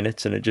 90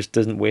 minutes and it just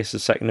doesn't waste a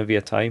second of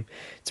your time.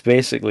 It's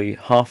basically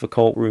half a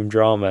courtroom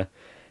drama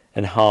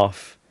and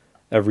half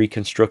a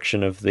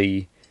reconstruction of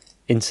the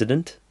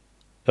incident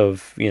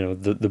of,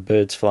 the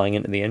birds flying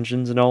into the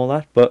engines and all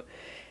that. But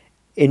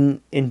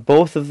in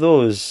both of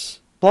those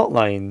plot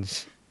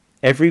lines,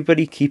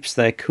 everybody keeps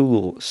their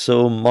cool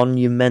so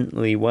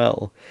monumentally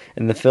well,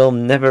 and the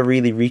film never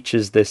really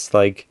reaches this,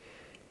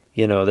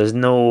 there's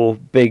no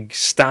big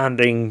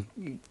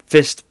standing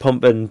fist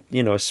pumping,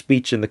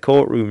 speech in the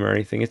courtroom or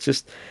anything. It's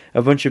just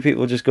a bunch of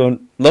people just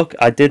going, look,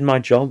 I did my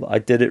job, I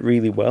did it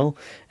really well,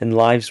 and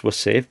lives were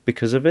saved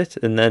because of it.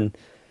 And then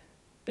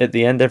at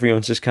the end,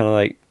 everyone's just kind of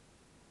like,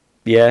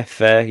 yeah,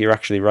 fair, you're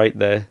actually right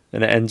there.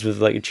 And it ends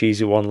with a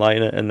cheesy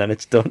one-liner, and then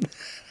it's done.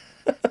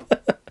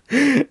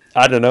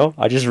 I don't know,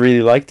 I just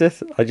really liked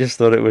it. I just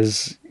thought it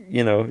was,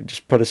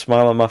 just put a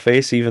smile on my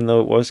face, even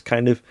though it was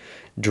kind of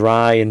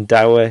dry and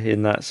dour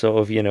in that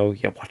sort of,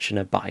 you're watching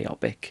a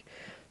biopic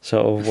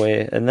sort of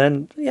way. And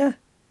then, yeah,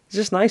 it's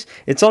just nice.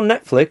 It's on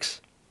Netflix,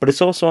 but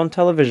it's also on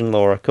television,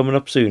 Laura, coming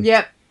up soon.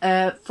 Yep,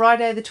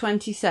 Friday the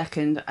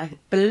 22nd, I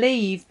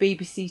believe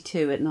BBC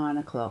 2 at 9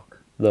 o'clock.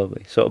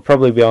 Lovely. So it'll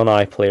probably be on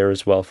iPlayer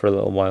as well for a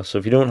little while. So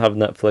if you don't have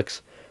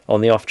Netflix,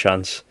 on the off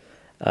chance,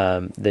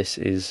 this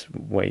is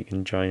where you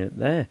can join it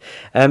there.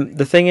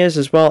 The thing is,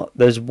 as well,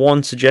 there's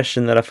one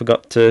suggestion that I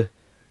forgot to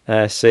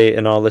say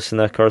in our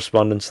listener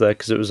correspondence there,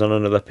 because it was on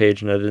another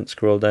page and I didn't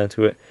scroll down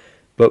to it.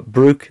 But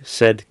Brooke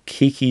said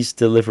Kiki's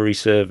Delivery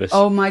Service.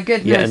 Oh my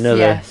goodness, yet another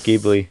yes.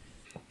 Ghibli.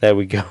 There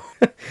we go.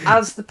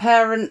 As the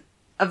parent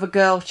of a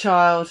girl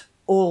child,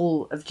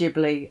 all of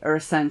Ghibli are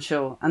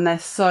essential, and they're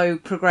so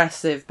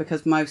progressive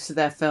because most of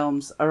their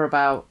films are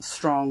about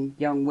strong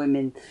young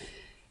women.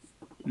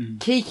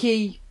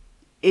 Kiki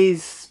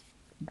is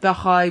the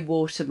high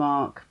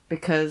watermark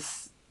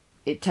because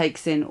it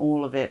takes in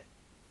all of it.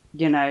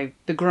 The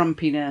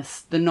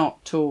grumpiness, the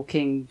not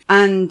talking,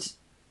 and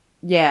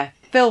yeah,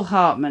 Phil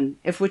Hartman.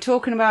 If we're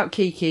talking about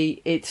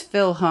Kiki, it's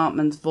Phil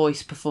Hartman's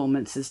voice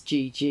performance as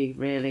Gigi,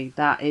 really.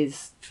 That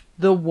is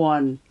the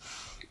one.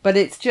 But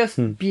it's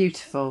just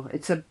beautiful.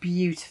 It's a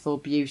beautiful,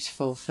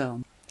 beautiful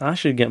film. I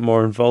should get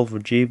more involved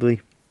with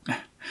Ghibli.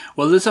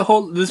 Well, there's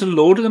a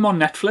load of them on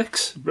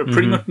Netflix.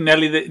 Pretty much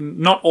nearly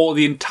not all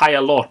the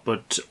entire lot,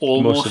 but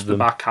almost the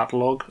back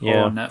catalogue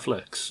on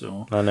Netflix.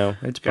 So I know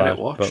it's get bad, it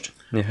watched.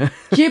 But, yeah.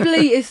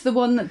 Ghibli is the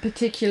one that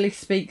particularly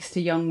speaks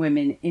to young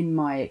women, in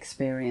my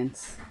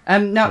experience.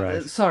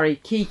 Sorry,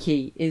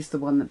 Kiki is the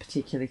one that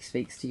particularly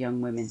speaks to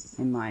young women,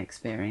 in my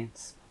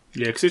experience.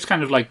 Yeah, because it's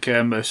kind of like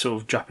a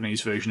sort of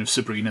Japanese version of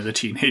Sabrina the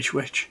Teenage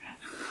Witch,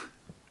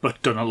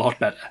 but done a lot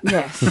better.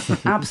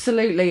 Yes,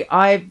 absolutely.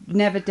 I've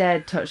never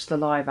dared touch the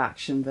live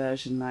action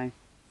version, though.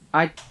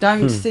 I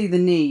don't see the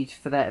need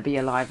for there to be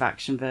a live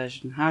action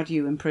version. How do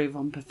you improve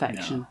on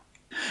perfection? No.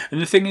 And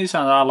the thing is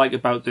that I like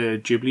about the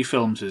Ghibli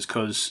films is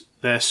because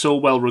they're so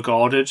well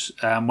regarded.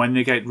 When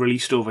they get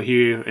released over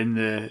here in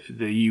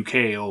the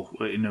UK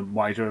or in a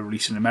wider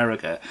release in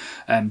America,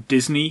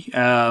 Disney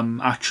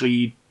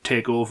actually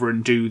take over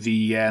and do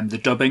the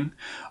dubbing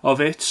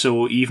of it.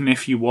 So even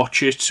if you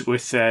watch it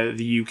with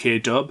the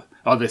UK dub,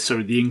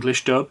 the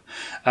English dub,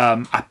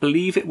 I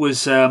believe it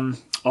was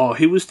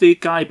who was the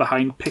guy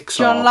behind Pixar?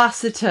 John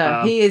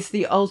Lasseter. He is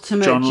the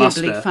ultimate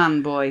Ghibli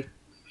fanboy.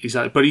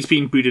 Exactly, but he's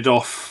been booted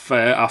off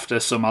after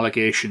some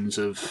allegations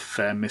of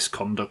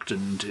misconduct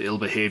and ill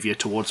behaviour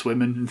towards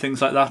women and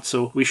things like that.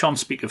 So we shan't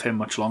speak of him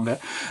much longer.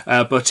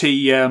 But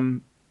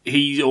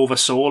he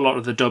oversaw a lot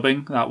of the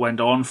dubbing that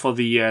went on for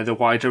the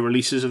wider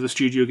releases of the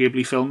Studio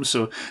Ghibli films.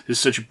 So there's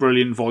such a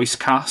brilliant voice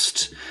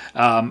cast,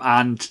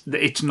 and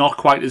it's not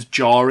quite as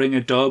jarring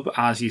a dub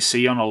as you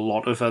see on a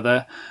lot of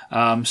other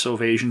sort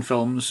of Asian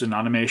films and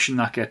animation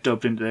that get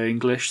dubbed into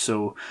English.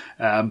 So,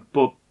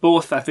 but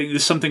both, I think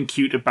there's something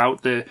cute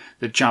about the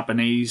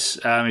Japanese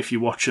if you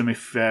watch them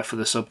for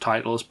the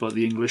subtitles, but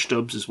the English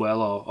dubs as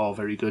well are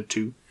very good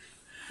too.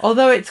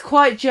 Although it's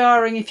quite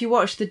jarring if you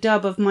watch the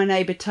dub of My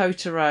Neighbour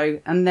Totoro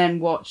and then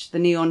watch The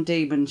Neon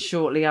Demon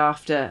shortly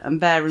after,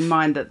 and bear in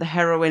mind that the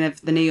heroine of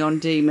The Neon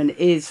Demon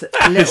is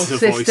little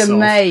sister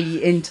May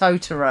in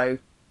Totoro.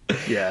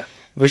 Yeah.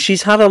 But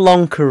she's had a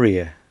long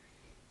career.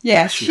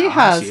 Yes, she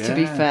has, to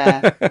be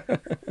fair.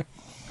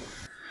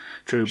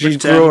 True. She's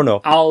but, grown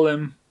up.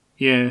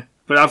 Yeah.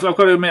 But I've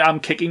got to admit, I'm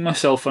kicking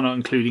myself for not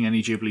including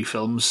any Ghibli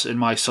films in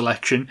my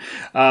selection.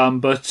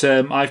 But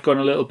I've gone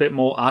a little bit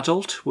more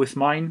adult with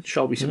mine,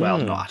 shall we say? Well,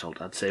 not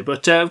adult, I'd say.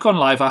 But I've gone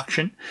live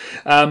action.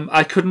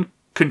 I couldn't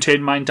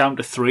contain mine down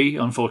to 3,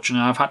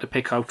 unfortunately. I've had to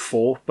pick out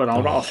 4, but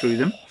I'll rattle through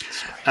them.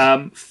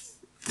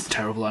 It's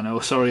terrible, I know.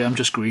 Sorry, I'm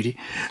just greedy.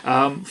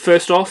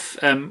 First off,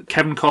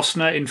 Kevin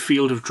Costner in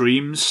Field of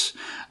Dreams.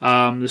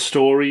 The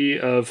story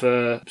of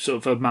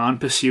sort of a man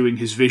pursuing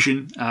his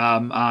vision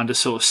and a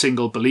sort of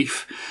single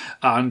belief,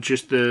 and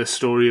just the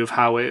story of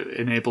how it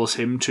enables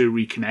him to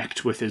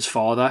reconnect with his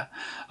father.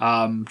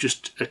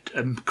 Just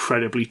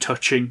incredibly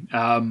touching.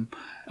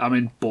 I'm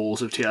in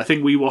balls of tears. I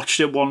think we watched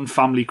it one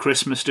family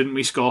Christmas, didn't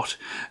we, Scott?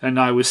 And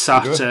I was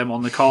sat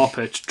on the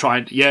carpet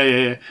trying.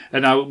 Yeah.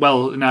 And I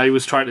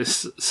was trying to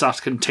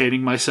sat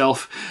containing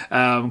myself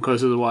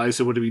because otherwise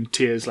there would have been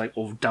tears like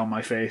all down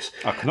my face.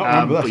 I cannot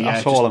remember that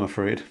at all, I'm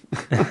afraid.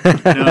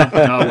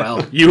 No,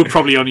 well, you were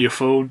probably on your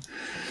phone.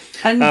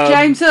 And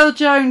James Earl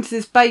Jones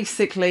is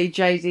basically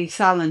J.D.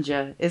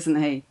 Salinger,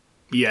 isn't he?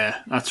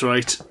 Yeah, that's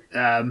right.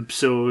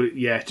 So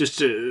yeah,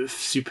 just a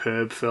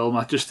superb film.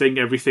 I just think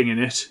everything in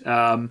it.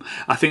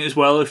 I think as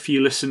well, if you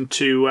listen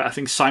to, I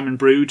think Simon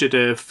Brew did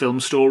a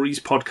Film Stories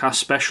podcast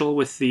special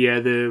with the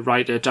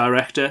writer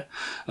director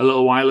a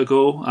little while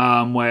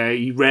ago, where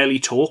he rarely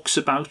talks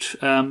about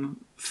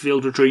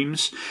Field of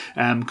Dreams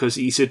because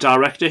he's a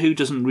director who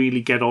doesn't really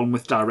get on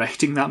with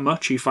directing that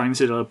much. He finds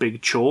it a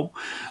big chore.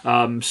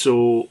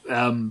 So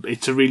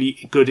it's a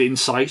really good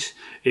insight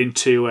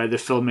into the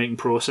filmmaking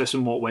process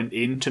and what went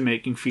into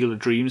making Field of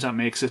Dreams that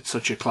makes it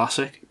such a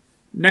classic.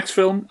 Next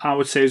film, I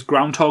would say, is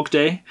Groundhog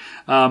Day.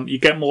 You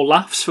get more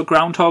laughs for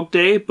Groundhog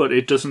Day, but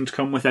it doesn't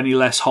come with any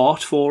less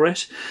heart for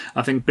it.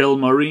 I think Bill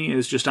Murray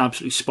is just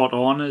absolutely spot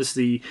on as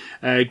the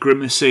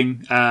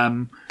grimacing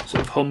sort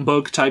of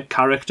humbug type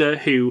character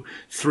who,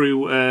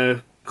 through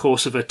a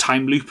course of a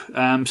time loop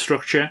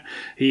structure,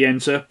 he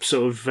ends up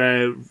sort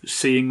of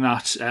seeing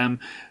that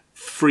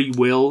free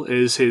will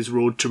is his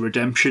road to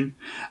redemption.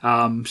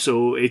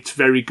 So it's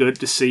very good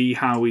to see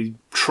how he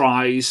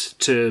tries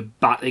to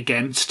bat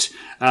against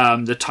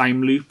the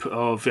time loop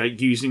of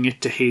using it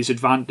to his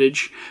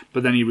advantage,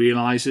 but then he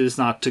realises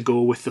that to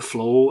go with the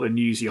flow and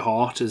use your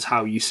heart is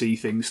how you see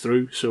things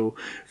through. So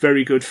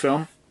very good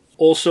film.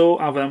 Also,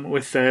 I've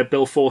with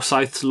Bill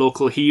Forsyth's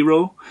Local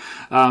Hero.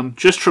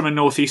 Just from a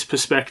Northeast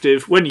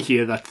perspective, when you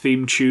hear that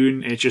theme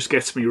tune, it just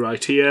gets me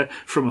right here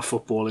from a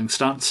footballing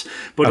stance.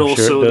 But I'm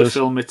also sure it the does.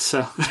 film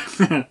itself,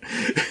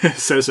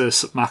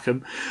 says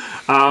Mackham.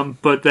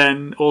 But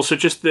then also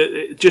just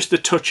the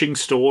touching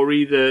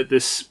story, the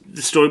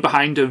story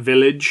behind a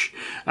village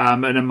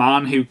and a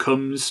man who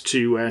comes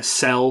to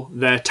sell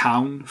their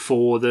town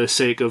for the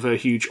sake of a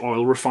huge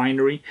oil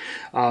refinery.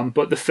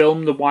 But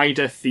the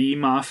wider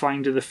theme I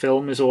find of the film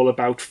is all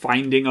about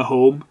finding a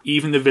home.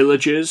 Even the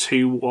villagers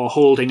who are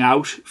holding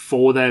out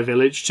for their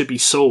village to be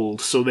sold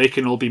so they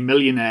can all be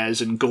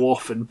millionaires and go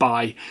off and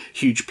buy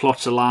huge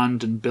plots of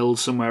land and build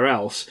somewhere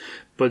else.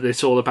 But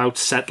it's all about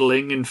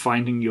settling and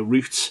finding your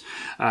roots,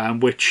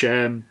 which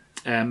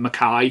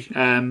Mackay,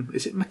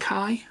 is it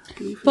Mackay?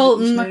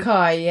 Fulton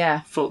Mackay,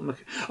 yeah. Fulton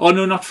Mackay. Oh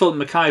no, not Fulton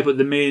Mackay, but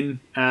the main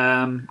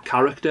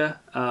character.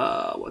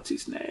 What's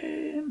his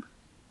name?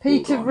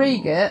 Peter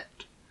Riegert.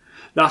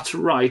 That's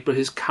right, but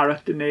his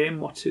character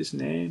name, what's his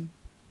name?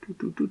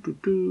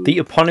 The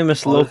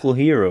eponymous local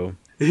hero.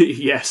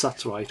 Yes,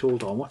 that's right.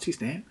 Hold on, what's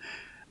his name?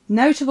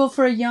 Notable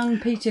for a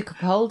young Peter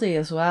Capaldi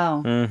as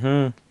well. Mm-hmm.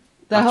 The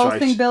That's whole right.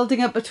 thing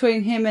building up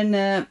between him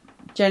and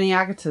Jenny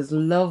Agutter's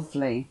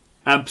lovely.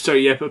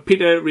 Sorry, yeah, but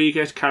Peter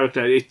Riegert's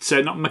character, it's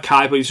not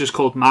Mackay, but he's just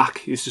called Mac.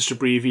 He's just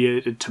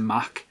abbreviated to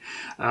Mac.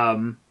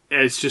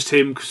 It's just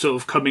him sort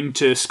of coming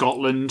to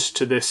Scotland,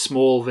 to this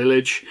small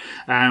village,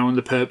 on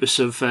the purpose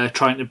of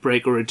trying to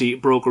broker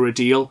a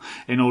deal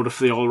in order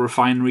for the oil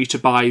refinery to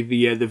buy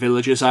the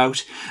villagers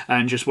out.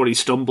 And just what he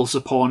stumbles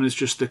upon is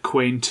just the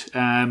quaint,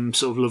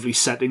 sort of lovely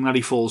setting that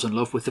he falls in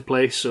love with the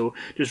place. So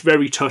just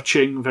very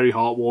touching, very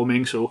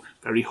heartwarming, so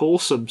very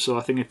wholesome. So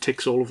I think it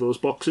ticks all of those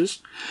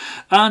boxes.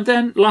 And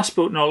then, last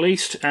but not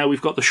least,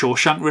 we've got The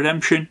Shawshank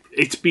Redemption.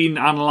 It's been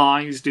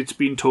analysed, it's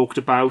been talked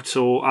about,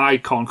 so I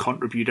can't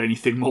contribute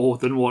anything more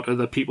than what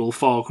other people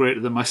far greater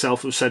than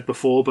myself have said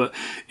before. But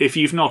if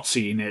you've not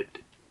seen it,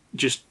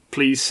 just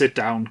please sit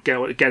down,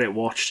 get it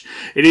watched.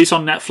 It is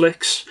on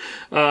Netflix.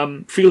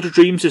 Field of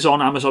Dreams is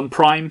on Amazon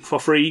Prime for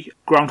free.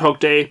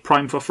 Groundhog Day,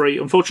 Prime for free.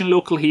 Unfortunately,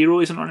 Local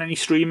Hero isn't on any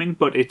streaming,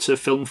 but it's a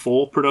Film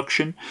 4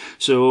 production.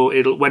 So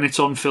when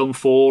it's on Film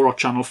 4 or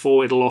Channel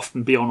 4, it'll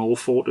often be on All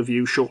 4 to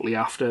view shortly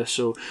after.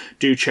 So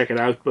do check it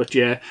out. But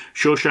yeah,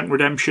 Shawshank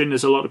Redemption,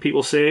 as a lot of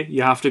people say,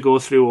 you have to go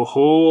through a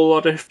whole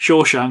lot of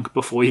Shawshank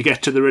before you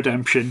get to the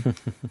redemption.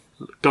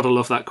 Gotta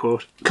love that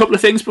quote. A couple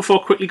of things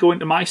before quickly going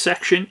to my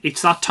section.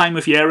 It's that time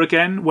of year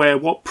again where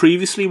what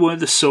previously were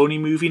the Sony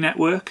Movie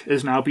Network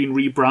has now been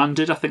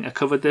rebranded. I think I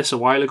covered this a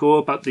while ago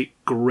about the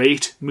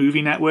Great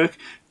Movie Network,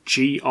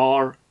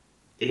 GRN.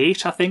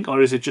 8, I think,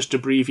 or is it just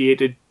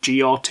abbreviated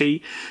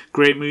GRT?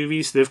 Great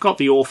movies. They've got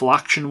the awful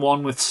action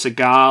one with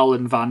Seagal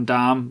and Van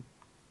Damme.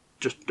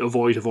 Just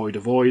avoid.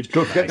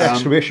 Don't forget the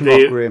exclamation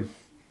mark, Graham.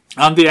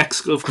 And the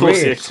of course,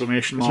 Great. the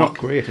exclamation mark. It's not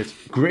great, it's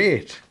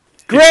great.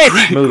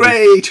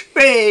 Great!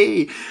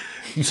 Hey!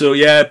 So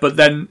yeah, but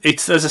then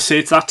it's, as I say,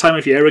 it's that time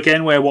of year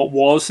again where what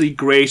was the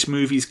Great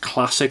Movies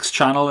Classics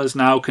channel is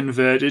now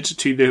converted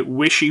to the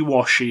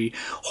wishy-washy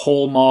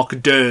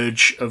Hallmark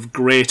dirge of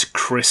Great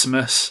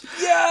Christmas.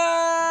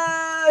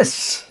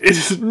 Yes! It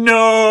is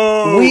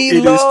no. We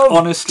it love is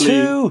honestly.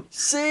 to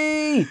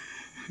see.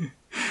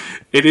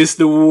 It is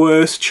the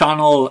worst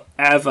channel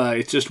ever.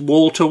 It's just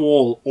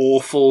wall-to-wall,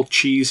 awful,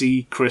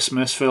 cheesy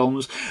Christmas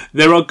films.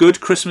 There are good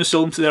Christmas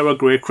films, there are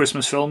great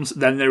Christmas films,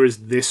 then there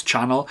is this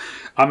channel.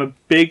 I'm a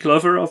big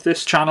lover of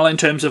this channel in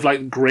terms of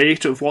like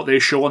great of what they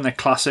show on their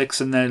classics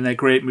and then their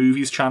great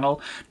movies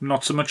channel.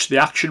 Not so much the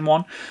action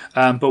one,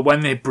 but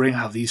when they bring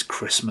out these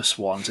Christmas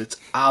ones, it's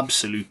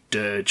absolute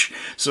dirge.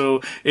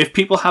 So if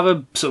people have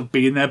a sort of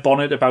bee in their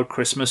bonnet about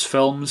Christmas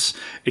films,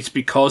 it's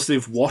because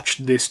they've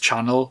watched this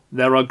channel.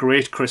 There are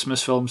great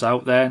Christmas films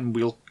out there, and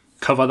we'll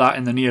cover that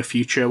in the near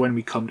future when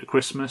we come to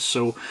Christmas.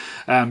 So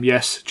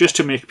yes, just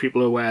to make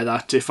people aware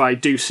that if I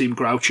do seem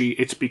grouchy,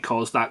 it's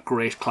because that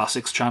great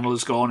classics channel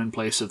has gone in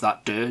place of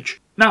that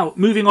dirge. Now,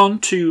 moving on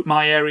to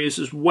my areas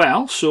as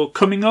well. So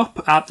coming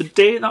up at the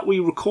day that we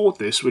record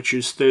this, which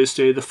is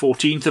Thursday the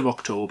 14th of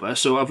October.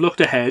 So I've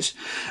looked ahead.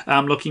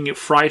 I'm looking at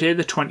Friday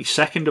the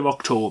 22nd of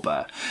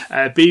October.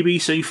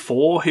 BBC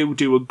 4, who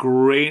do a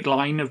great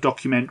line of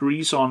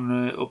documentaries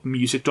on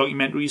music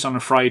documentaries on a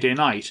Friday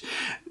night.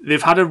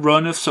 They've had a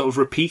run of sort of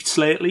repeats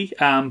lately,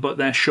 but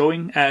they're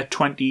showing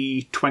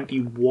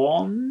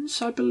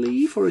 2021's, I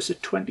believe, or is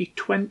it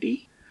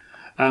 2020?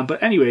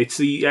 But anyway, it's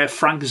the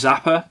Frank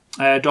Zappa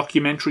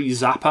documentary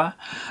Zappa,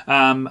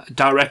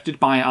 directed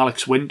by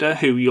Alex Winter,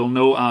 who you'll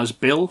know as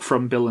Bill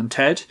from Bill and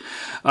Ted.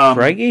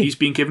 Craigie? He's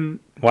been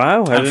given...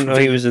 Wow, I didn't know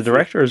he was a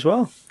director as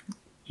well.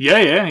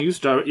 Yeah, he was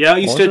director. Yeah,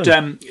 he did...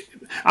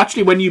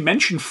 actually, when you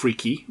mentioned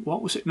Freaky,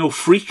 what was it? No,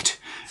 Freaked.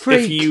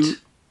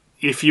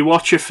 If you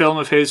watch a film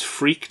of his,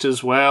 Freaked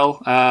as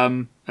well,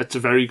 it's a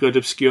very good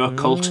obscure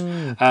cult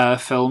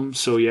film,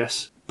 so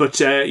yes. But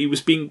he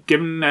was being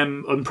given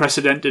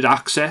unprecedented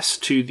access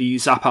to the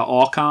Zappa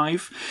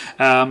archive.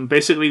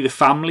 Basically, the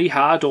family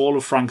had all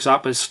of Frank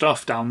Zappa's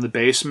stuff down the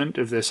basement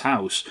of this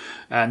house,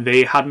 and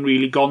they hadn't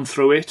really gone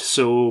through it.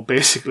 So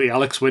basically,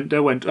 Alex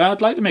Winter went,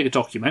 I'd like to make a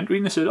documentary.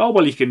 And they said, oh,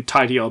 well, you can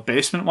tidy your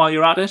basement while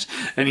you're at it.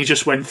 And he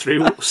just went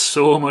through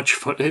so much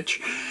footage.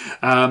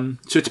 So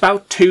it's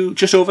about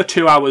just over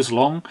 2 hours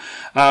long.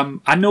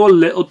 I know a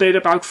little bit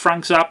about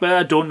Frank Zappa.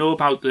 I don't know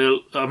about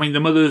the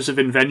Mothers of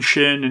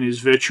Invention and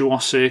his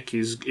virtuosic,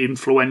 his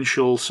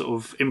influential sort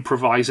of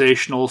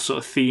improvisational sort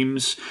of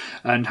themes,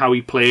 and how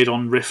he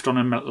riffed on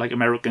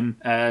American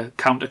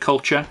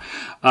counterculture.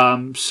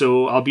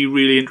 So I'll be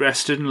really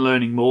interested in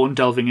learning more and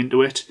delving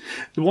into it.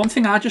 The one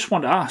thing I just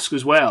want to ask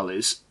as well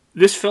is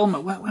this film.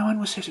 When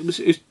was it? It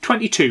was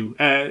 22.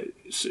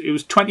 It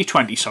was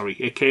 2020. Sorry,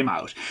 it came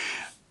out.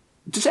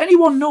 Does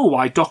anyone know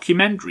why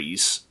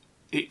documentaries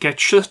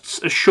get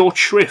a short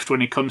shrift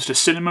when it comes to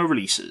cinema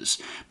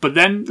releases, but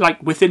then,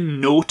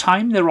 within no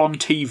time, they're on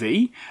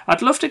TV?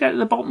 I'd love to get to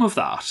the bottom of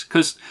that,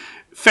 because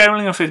fair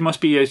enough, it must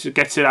be it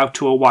gets it out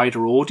to a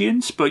wider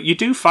audience, but you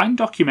do find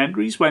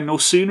documentaries where no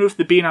sooner have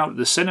they been out of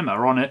the cinema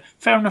or on a,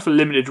 fair enough, a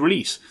limited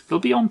release, they'll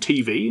be on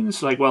TV, and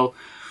it's like, well...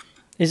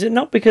 Is it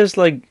not because,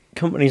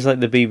 companies like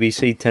the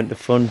BBC tend to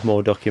fund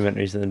more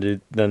documentaries than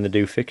they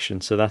do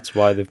fiction, so that's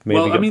why they've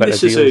maybe got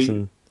better deals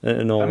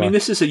and all that?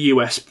 This is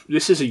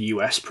a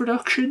US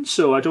production,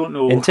 so I don't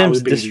know. In terms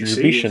of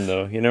distribution,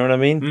 though, you know what I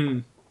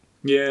mean?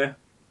 Yeah,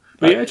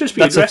 but yeah, just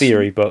be that's a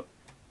theory, but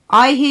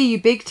I hear you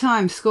big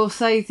time.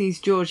 Scorsese's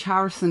George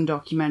Harrison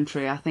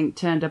documentary, I think,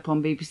 turned up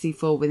on BBC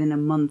 4 within a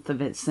month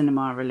of its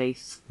cinema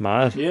release.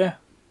 Mad. Yeah,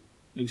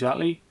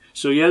 exactly.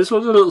 So yeah, there's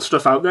lots of little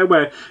stuff out there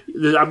where,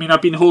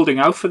 I've been holding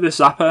out for this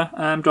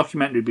Zappa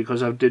documentary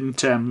because I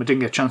didn't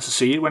get a chance to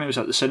see it when it was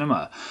at the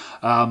cinema.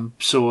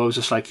 So I was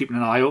just keeping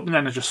an eye open.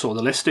 Then I just saw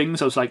the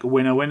listings. I was like,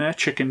 winner, winner,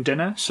 chicken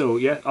dinner. So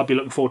yeah, I'll be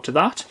looking forward to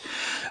that.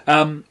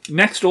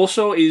 Next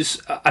also is,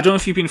 I don't know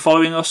if you've been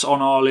following us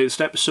on our latest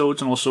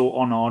episodes and also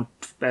on our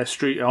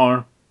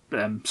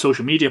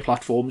social media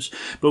platforms,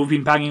 but we've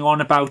been banging on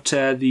about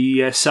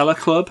the Cellar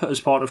Club as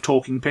part of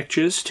Talking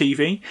Pictures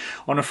TV.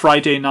 On a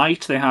Friday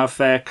night, they have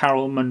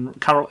Caroline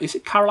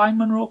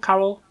Munro?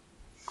 Carol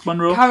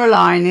Munro?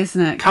 Caroline,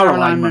 isn't it?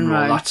 Caroline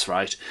Munro, that's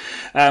right.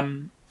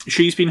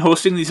 She's been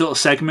hosting these little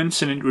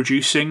segments and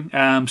introducing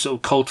sort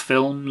of cult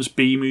films,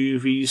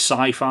 B-movies,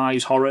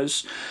 sci-fis,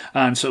 horrors,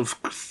 and sort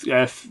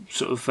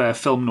of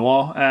film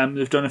noir.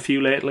 They've done a few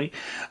lately.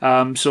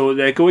 So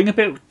they're going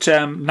about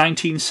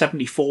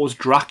 1974's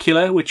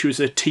Dracula, which was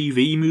a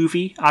TV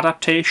movie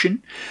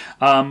adaptation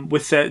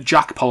with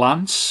Jack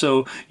Palance.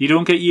 So you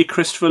don't get your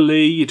Christopher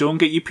Lee, you don't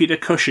get your Peter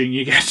Cushing,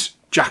 you get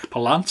Jack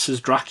Palance as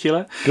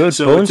Dracula. Good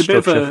bone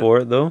structure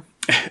for it, though.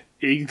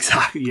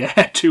 Exactly,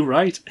 yeah, too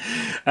right.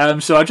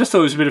 So I just thought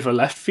it was a bit of a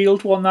left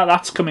field one.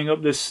 That's coming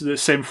up this the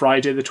same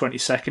Friday, the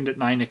 22nd at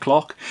 9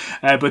 o'clock.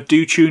 But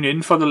do tune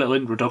in for the little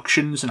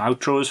introductions and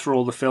outros for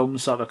all the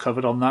films that are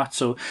covered on that.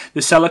 So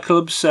the Cellar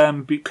Club's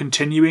be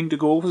continuing to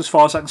go as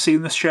far as I can see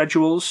in the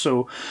schedules.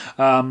 So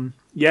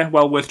yeah,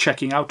 well worth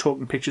checking out.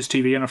 Talking Pictures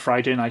TV on a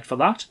Friday night for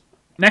that.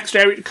 Next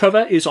area to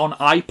cover is on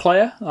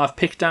iPlayer. I've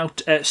picked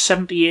out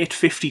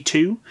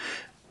 7852.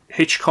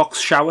 Hitchcock's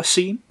shower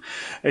scene.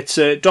 It's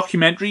a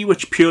documentary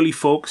which purely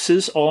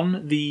focuses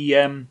on the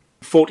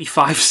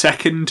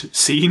 45-second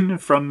scene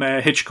from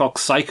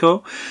Hitchcock's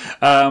Psycho,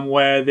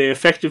 where they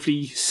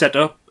effectively set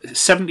up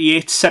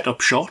 78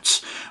 setup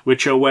shots,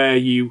 which are where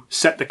you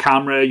set the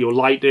camera, your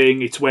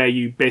lighting. It's where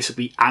you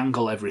basically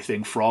angle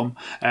everything from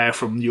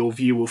your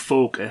view of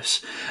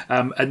focus,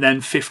 and then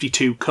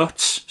 52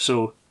 cuts.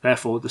 So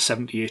therefore the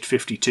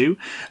 7852,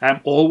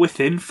 all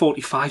within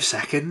 45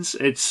 seconds.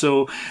 It's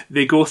so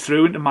they go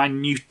through into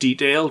minute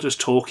detail,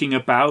 just talking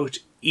about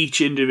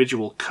each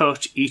individual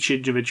cut, each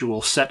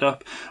individual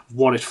setup,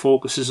 what it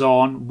focuses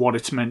on, what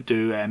it's meant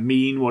to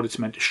mean, what it's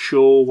meant to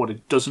show, what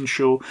it doesn't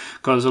show.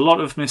 Because a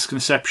lot of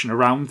misconception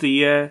around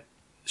the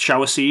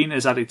shower scene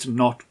is that it's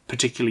not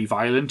particularly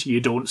violent. You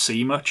don't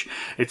see much.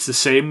 It's the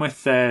same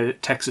with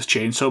Texas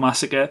Chainsaw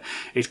Massacre.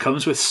 It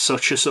comes with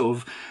such a sort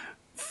of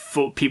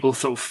people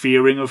sort of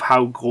fearing of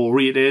how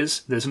gory it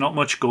is. There's not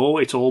much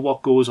gore. It's all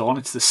what goes on.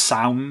 It's the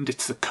sound.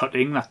 It's the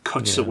cutting that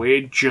cuts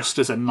away just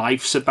as a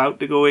knife's about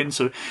to go in.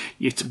 So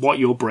it's what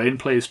your brain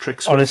plays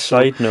tricks with. On a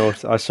side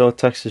note, I saw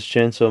Texas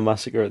Chainsaw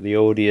Massacre at the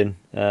Odeon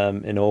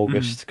in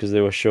August because they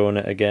were showing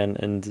it again,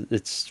 and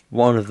it's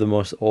one of the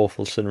most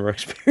awful cinema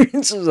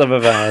experiences I've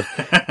ever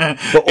had.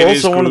 But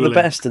also one of the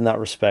best in that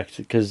respect,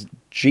 because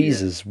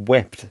Jesus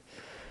wept.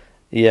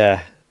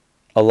 Yeah,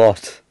 a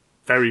lot.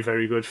 Very,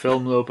 very good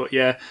film, though. But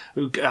yeah,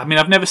 I mean,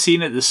 I've never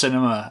seen it at the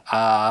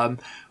cinema.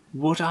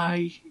 Would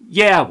I?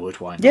 Yeah, I would.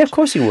 Why not? Yeah, of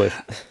course you would.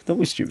 Don't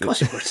be stupid. Of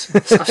course you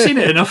would. I've seen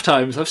it enough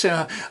times. I've seen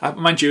it.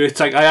 Mind you, it's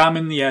like I am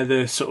in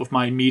the sort of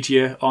my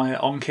media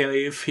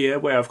enclave here,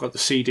 where I've got the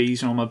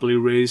CDs and all my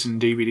Blu-rays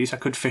and DVDs. I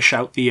could fish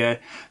out the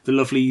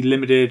lovely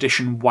limited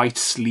edition white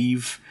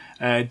sleeve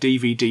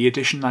DVD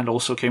edition that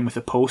also came with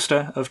a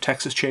poster of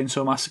Texas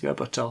Chainsaw Massacre,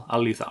 but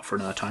I'll leave that for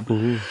another time.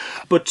 Ooh.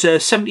 But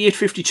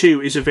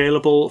 7852 is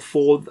available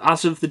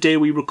as of the day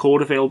we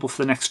record, available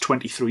for the next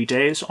 23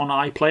 days on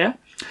iPlayer.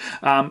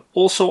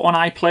 Also on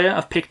iPlayer,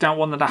 I've picked out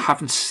one that I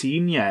haven't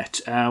seen yet,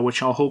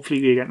 which I'll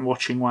hopefully be getting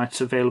watching while it's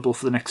available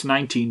for the next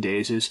 19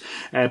 days, is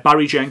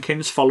Barry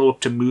Jenkins' follow-up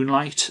to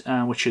Moonlight,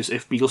 which is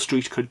If Beale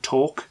Street Could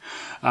Talk.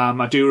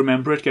 I do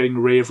remember it getting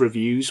rave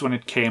reviews when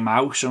it came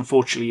out.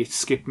 Unfortunately, it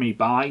skipped me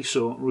by,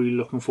 so really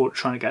looking forward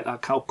to trying to get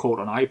that caught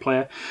on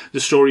iPlayer.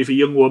 The story of a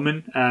young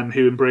woman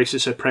who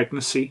embraces her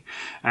pregnancy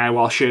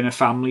while she and her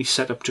family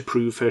set up to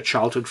prove her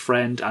childhood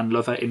friend and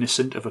lover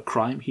innocent of a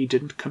crime he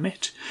didn't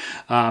commit.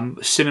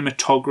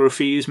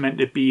 Cinematography is meant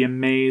to be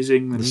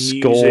amazing. The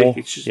music, score,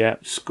 it's just, yeah.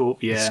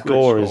 the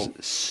score is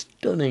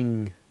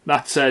stunning.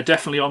 That's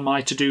definitely on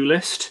my to-do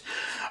list.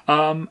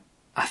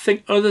 I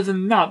think other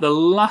than that, the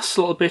last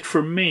little bit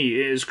from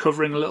me is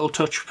covering a little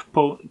touch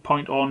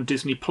point on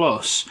Disney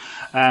Plus.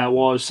 I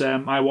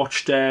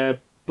watched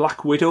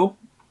Black Widow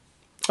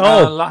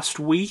last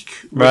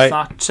week, with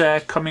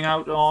that coming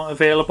out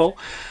available.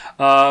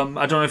 I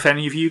don't know if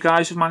any of you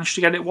guys have managed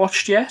to get it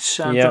watched yet.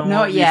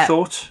 Not yet. You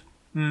thought?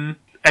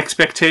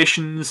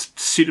 Expectations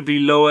suitably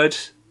lowered.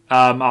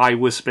 I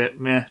was a bit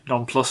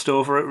nonplussed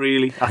over it,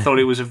 really. I thought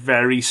it was a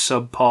very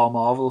subpar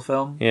Marvel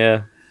film.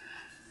 Yeah.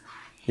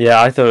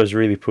 Yeah, I thought it was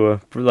really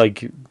poor.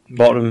 Like,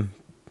 bottom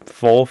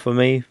 4 for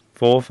me.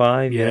 4 or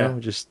 5, you know?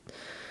 Just,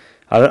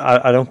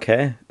 I don't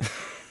care.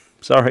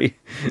 Sorry.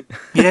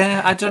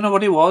 Yeah, I don't know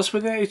what it was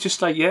with it. It's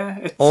just like,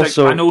 it's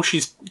also, like, I know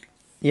she's...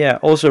 Yeah,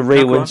 also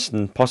Ray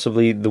Winston,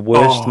 possibly the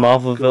worst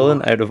Marvel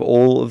villain out of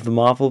all of the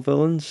Marvel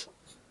villains.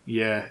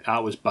 Yeah,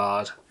 that was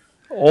bad.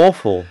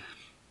 Awful.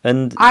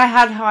 And I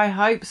had high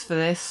hopes for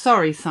this.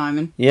 Sorry,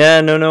 Simon.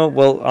 Yeah, no.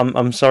 Well,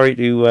 I'm sorry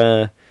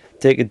to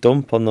take a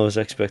dump on those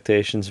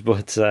expectations,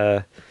 but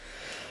sorry.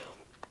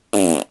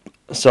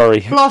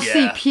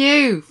 Flossie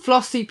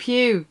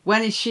Pugh.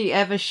 When is she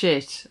ever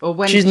shit? Or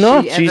when she's is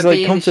not. She She's ever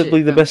like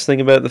comfortably the best thing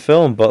about the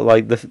film, but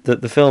like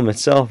the film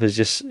itself is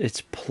just,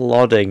 it's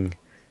plodding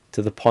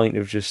to the point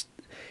of just,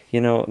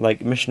 you know,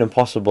 like Mission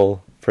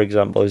Impossible, for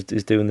example, is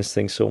doing this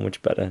thing so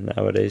much better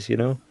nowadays, you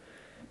know.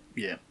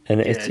 Yeah.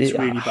 And it's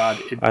really bad.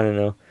 I don't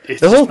know.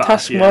 The whole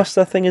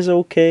Taskmaster thing is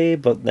okay,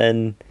 but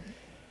then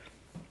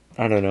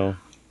I don't know.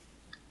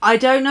 I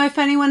don't know if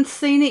anyone's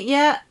seen it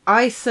yet.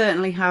 I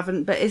certainly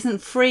haven't, but isn't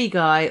Free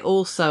Guy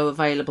also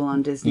available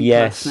on Disney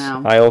Plus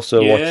now? I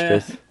also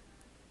watched it.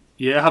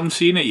 Yeah, I haven't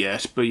seen it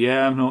yet, but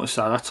yeah, I've noticed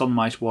that. That's on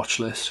my watch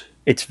list.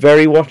 It's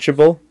very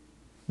watchable,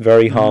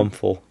 very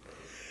harmful.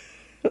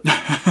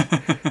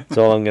 That's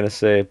all I'm going to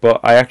say.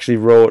 But I actually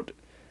wrote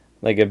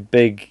like a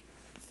big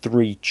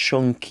 3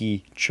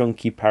 chunky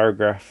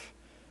paragraph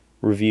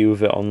review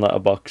of it on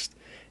Letterboxd.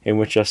 in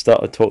which I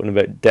started talking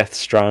about Death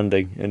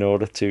Stranding in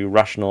order to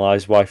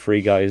rationalise why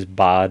Free Guy is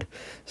bad.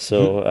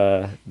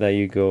 So there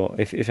you go.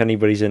 If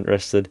anybody's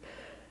interested,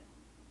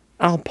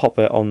 I'll pop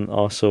it on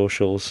our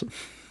socials.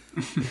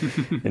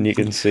 And you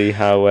can see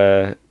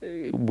how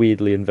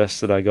weirdly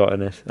invested I got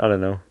in it. I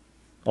don't know.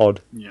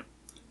 Odd. Yeah.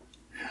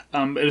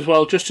 As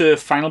well, just a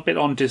final bit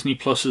on Disney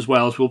Plus as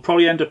well, as we'll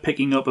probably end up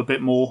picking up a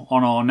bit more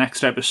on our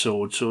next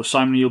episode. So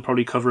Simon, you'll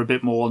probably cover a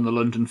bit more on the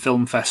London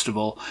Film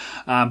Festival,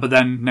 but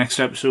then next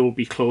episode will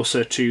be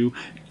closer to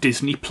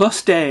Disney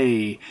Plus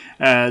Day,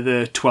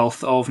 the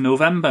 12th of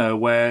November,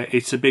 where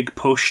it's a big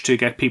push to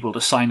get people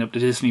to sign up to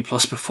Disney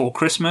Plus before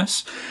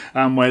Christmas,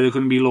 where they're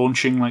going to be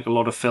launching like a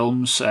lot of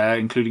films,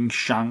 including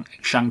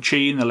Shang-Chi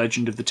and the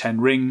Legend of the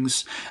Ten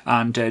Rings,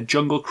 and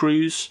Jungle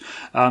Cruise,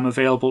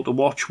 available to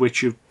watch,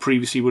 which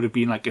previously would have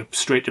been like a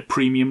straight to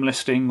premium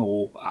listing,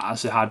 or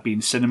as it had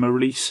been cinema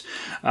release.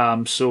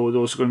 So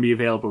those are going to be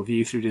available to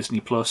you through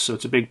Disney Plus. So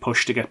it's a big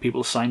push to get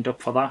people signed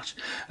up for that.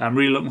 I'm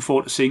really looking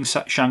forward to seeing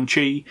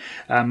Shang-Chi.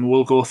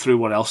 We'll go through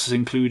what else is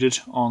included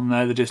on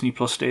the Disney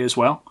Plus Day as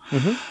well.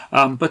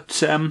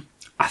 But I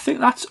think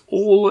that's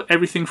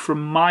everything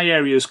from my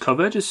areas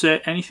covered. Is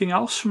there anything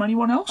else from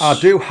anyone else? I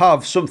do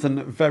have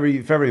something very,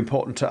 very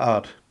important to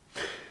add.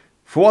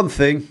 For one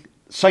thing,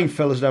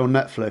 Seinfeld is now on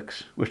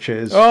Netflix, which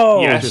is,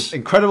 yes,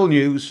 incredible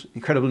news.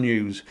 Incredible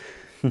news.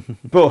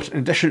 But in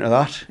addition to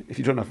that, if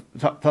you don't have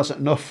that's not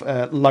enough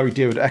Larry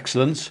David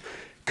excellence,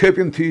 Curb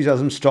Your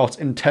Enthusiasm starts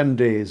in 10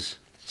 days,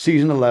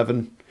 season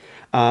 11,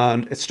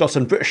 and it starts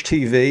on British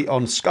TV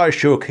on Sky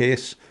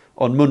Showcase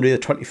on Monday the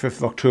 25th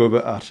of October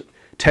at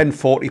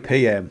 10:40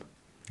 p.m.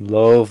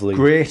 Lovely.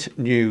 Great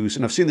news.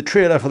 And I've seen the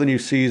trailer for the new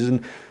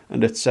season,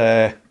 and it's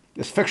this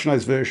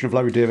fictionalised version of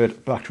Larry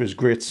David back to his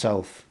great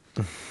self.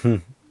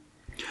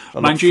 I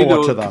Mind you,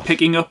 though,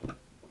 picking up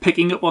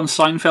on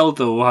Seinfeld,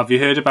 though, have you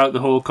heard about the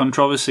whole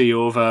controversy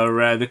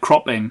over the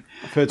cropping?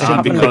 I've heard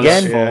something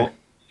again.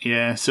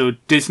 Yeah, so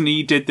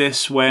Disney did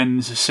this when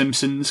The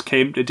Simpsons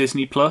came to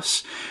Disney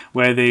Plus,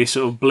 where they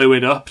sort of blew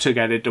it up to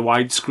get it to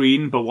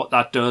widescreen, but what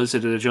that does,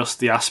 it adjusts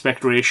the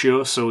aspect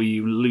ratio, so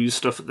you lose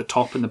stuff at the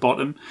top and the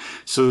bottom.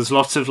 So there's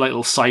lots of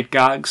little sight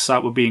gags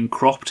that were being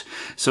cropped.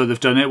 So they've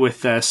done it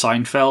with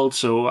Seinfeld,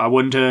 so I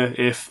wonder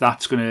if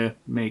that's going to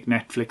make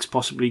Netflix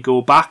possibly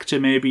go back to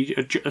maybe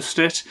adjust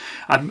it.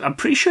 I'm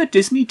pretty sure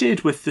Disney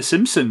did with The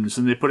Simpsons,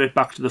 and they put it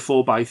back to the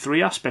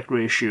 4:3 aspect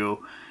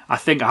ratio. I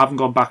think I haven't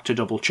gone back to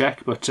double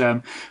check, but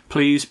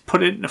please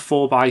put it in a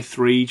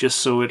 4:3 just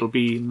so it'll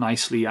be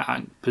nicely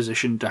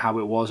positioned to how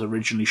it was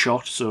originally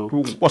shot. So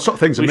what sort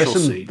of things are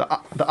missing?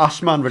 The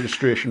Assman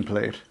registration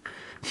plate.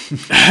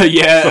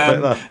 Yeah,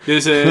 like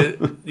there's a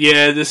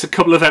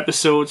couple of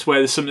episodes where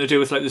there's something to do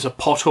with like there's a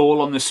pothole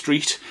on the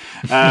street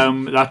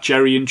that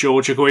Jerry and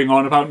George are going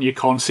on about, and you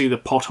can't see the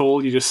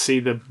pothole, you just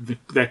see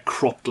their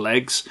cropped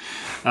legs.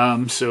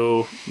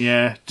 So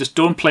yeah, just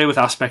don't play with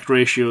aspect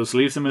ratios,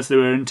 leave them as they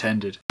were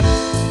intended.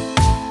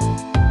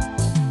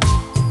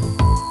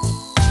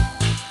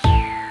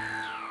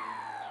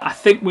 I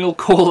think we'll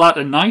call that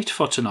a night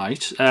for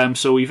tonight.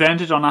 So we've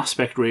ended on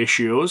aspect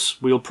ratios.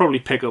 We'll probably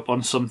pick up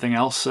on something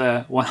else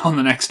on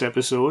the next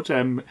episode.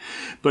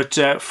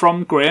 But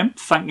from Graham,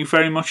 thank you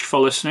very much for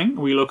listening.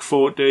 We look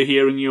forward to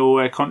hearing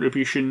your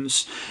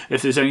contributions.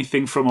 If there's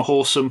anything from a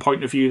wholesome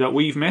point of view that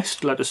we've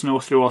missed, let us know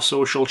through our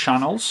social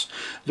channels.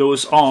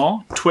 Those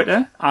are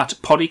Twitter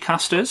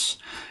 @Podicasters,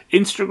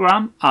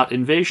 Instagram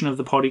 @Invasion of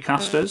the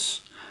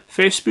Podicasters,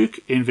 Facebook,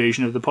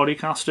 Invasion of the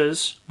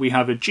Podicasters. We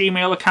have a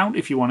Gmail account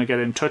if you want to get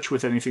in touch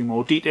with anything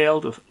more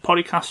detailed, of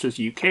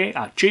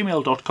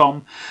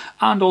podcastersuk@gmail.com.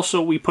 And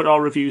also we put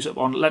our reviews up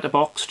on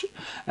Letterboxd,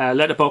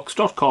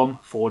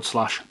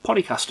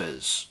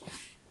 letterboxd.com/podicasters.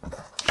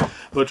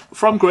 But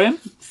from Graham,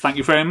 thank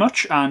you very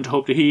much, and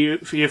hope to hear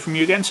from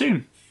you again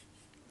soon.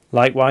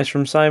 Likewise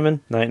from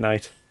Simon. Night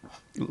night.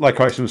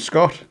 Likewise from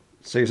Scott.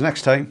 See you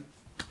next time.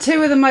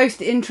 2 of the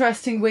most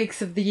interesting weeks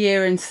of the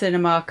year in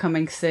cinema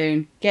coming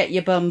soon. Get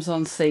your bums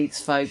on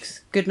seats,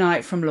 folks. Good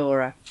night from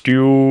Laura.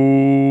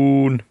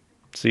 Dune.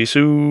 See you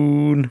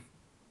soon.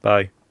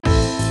 Bye.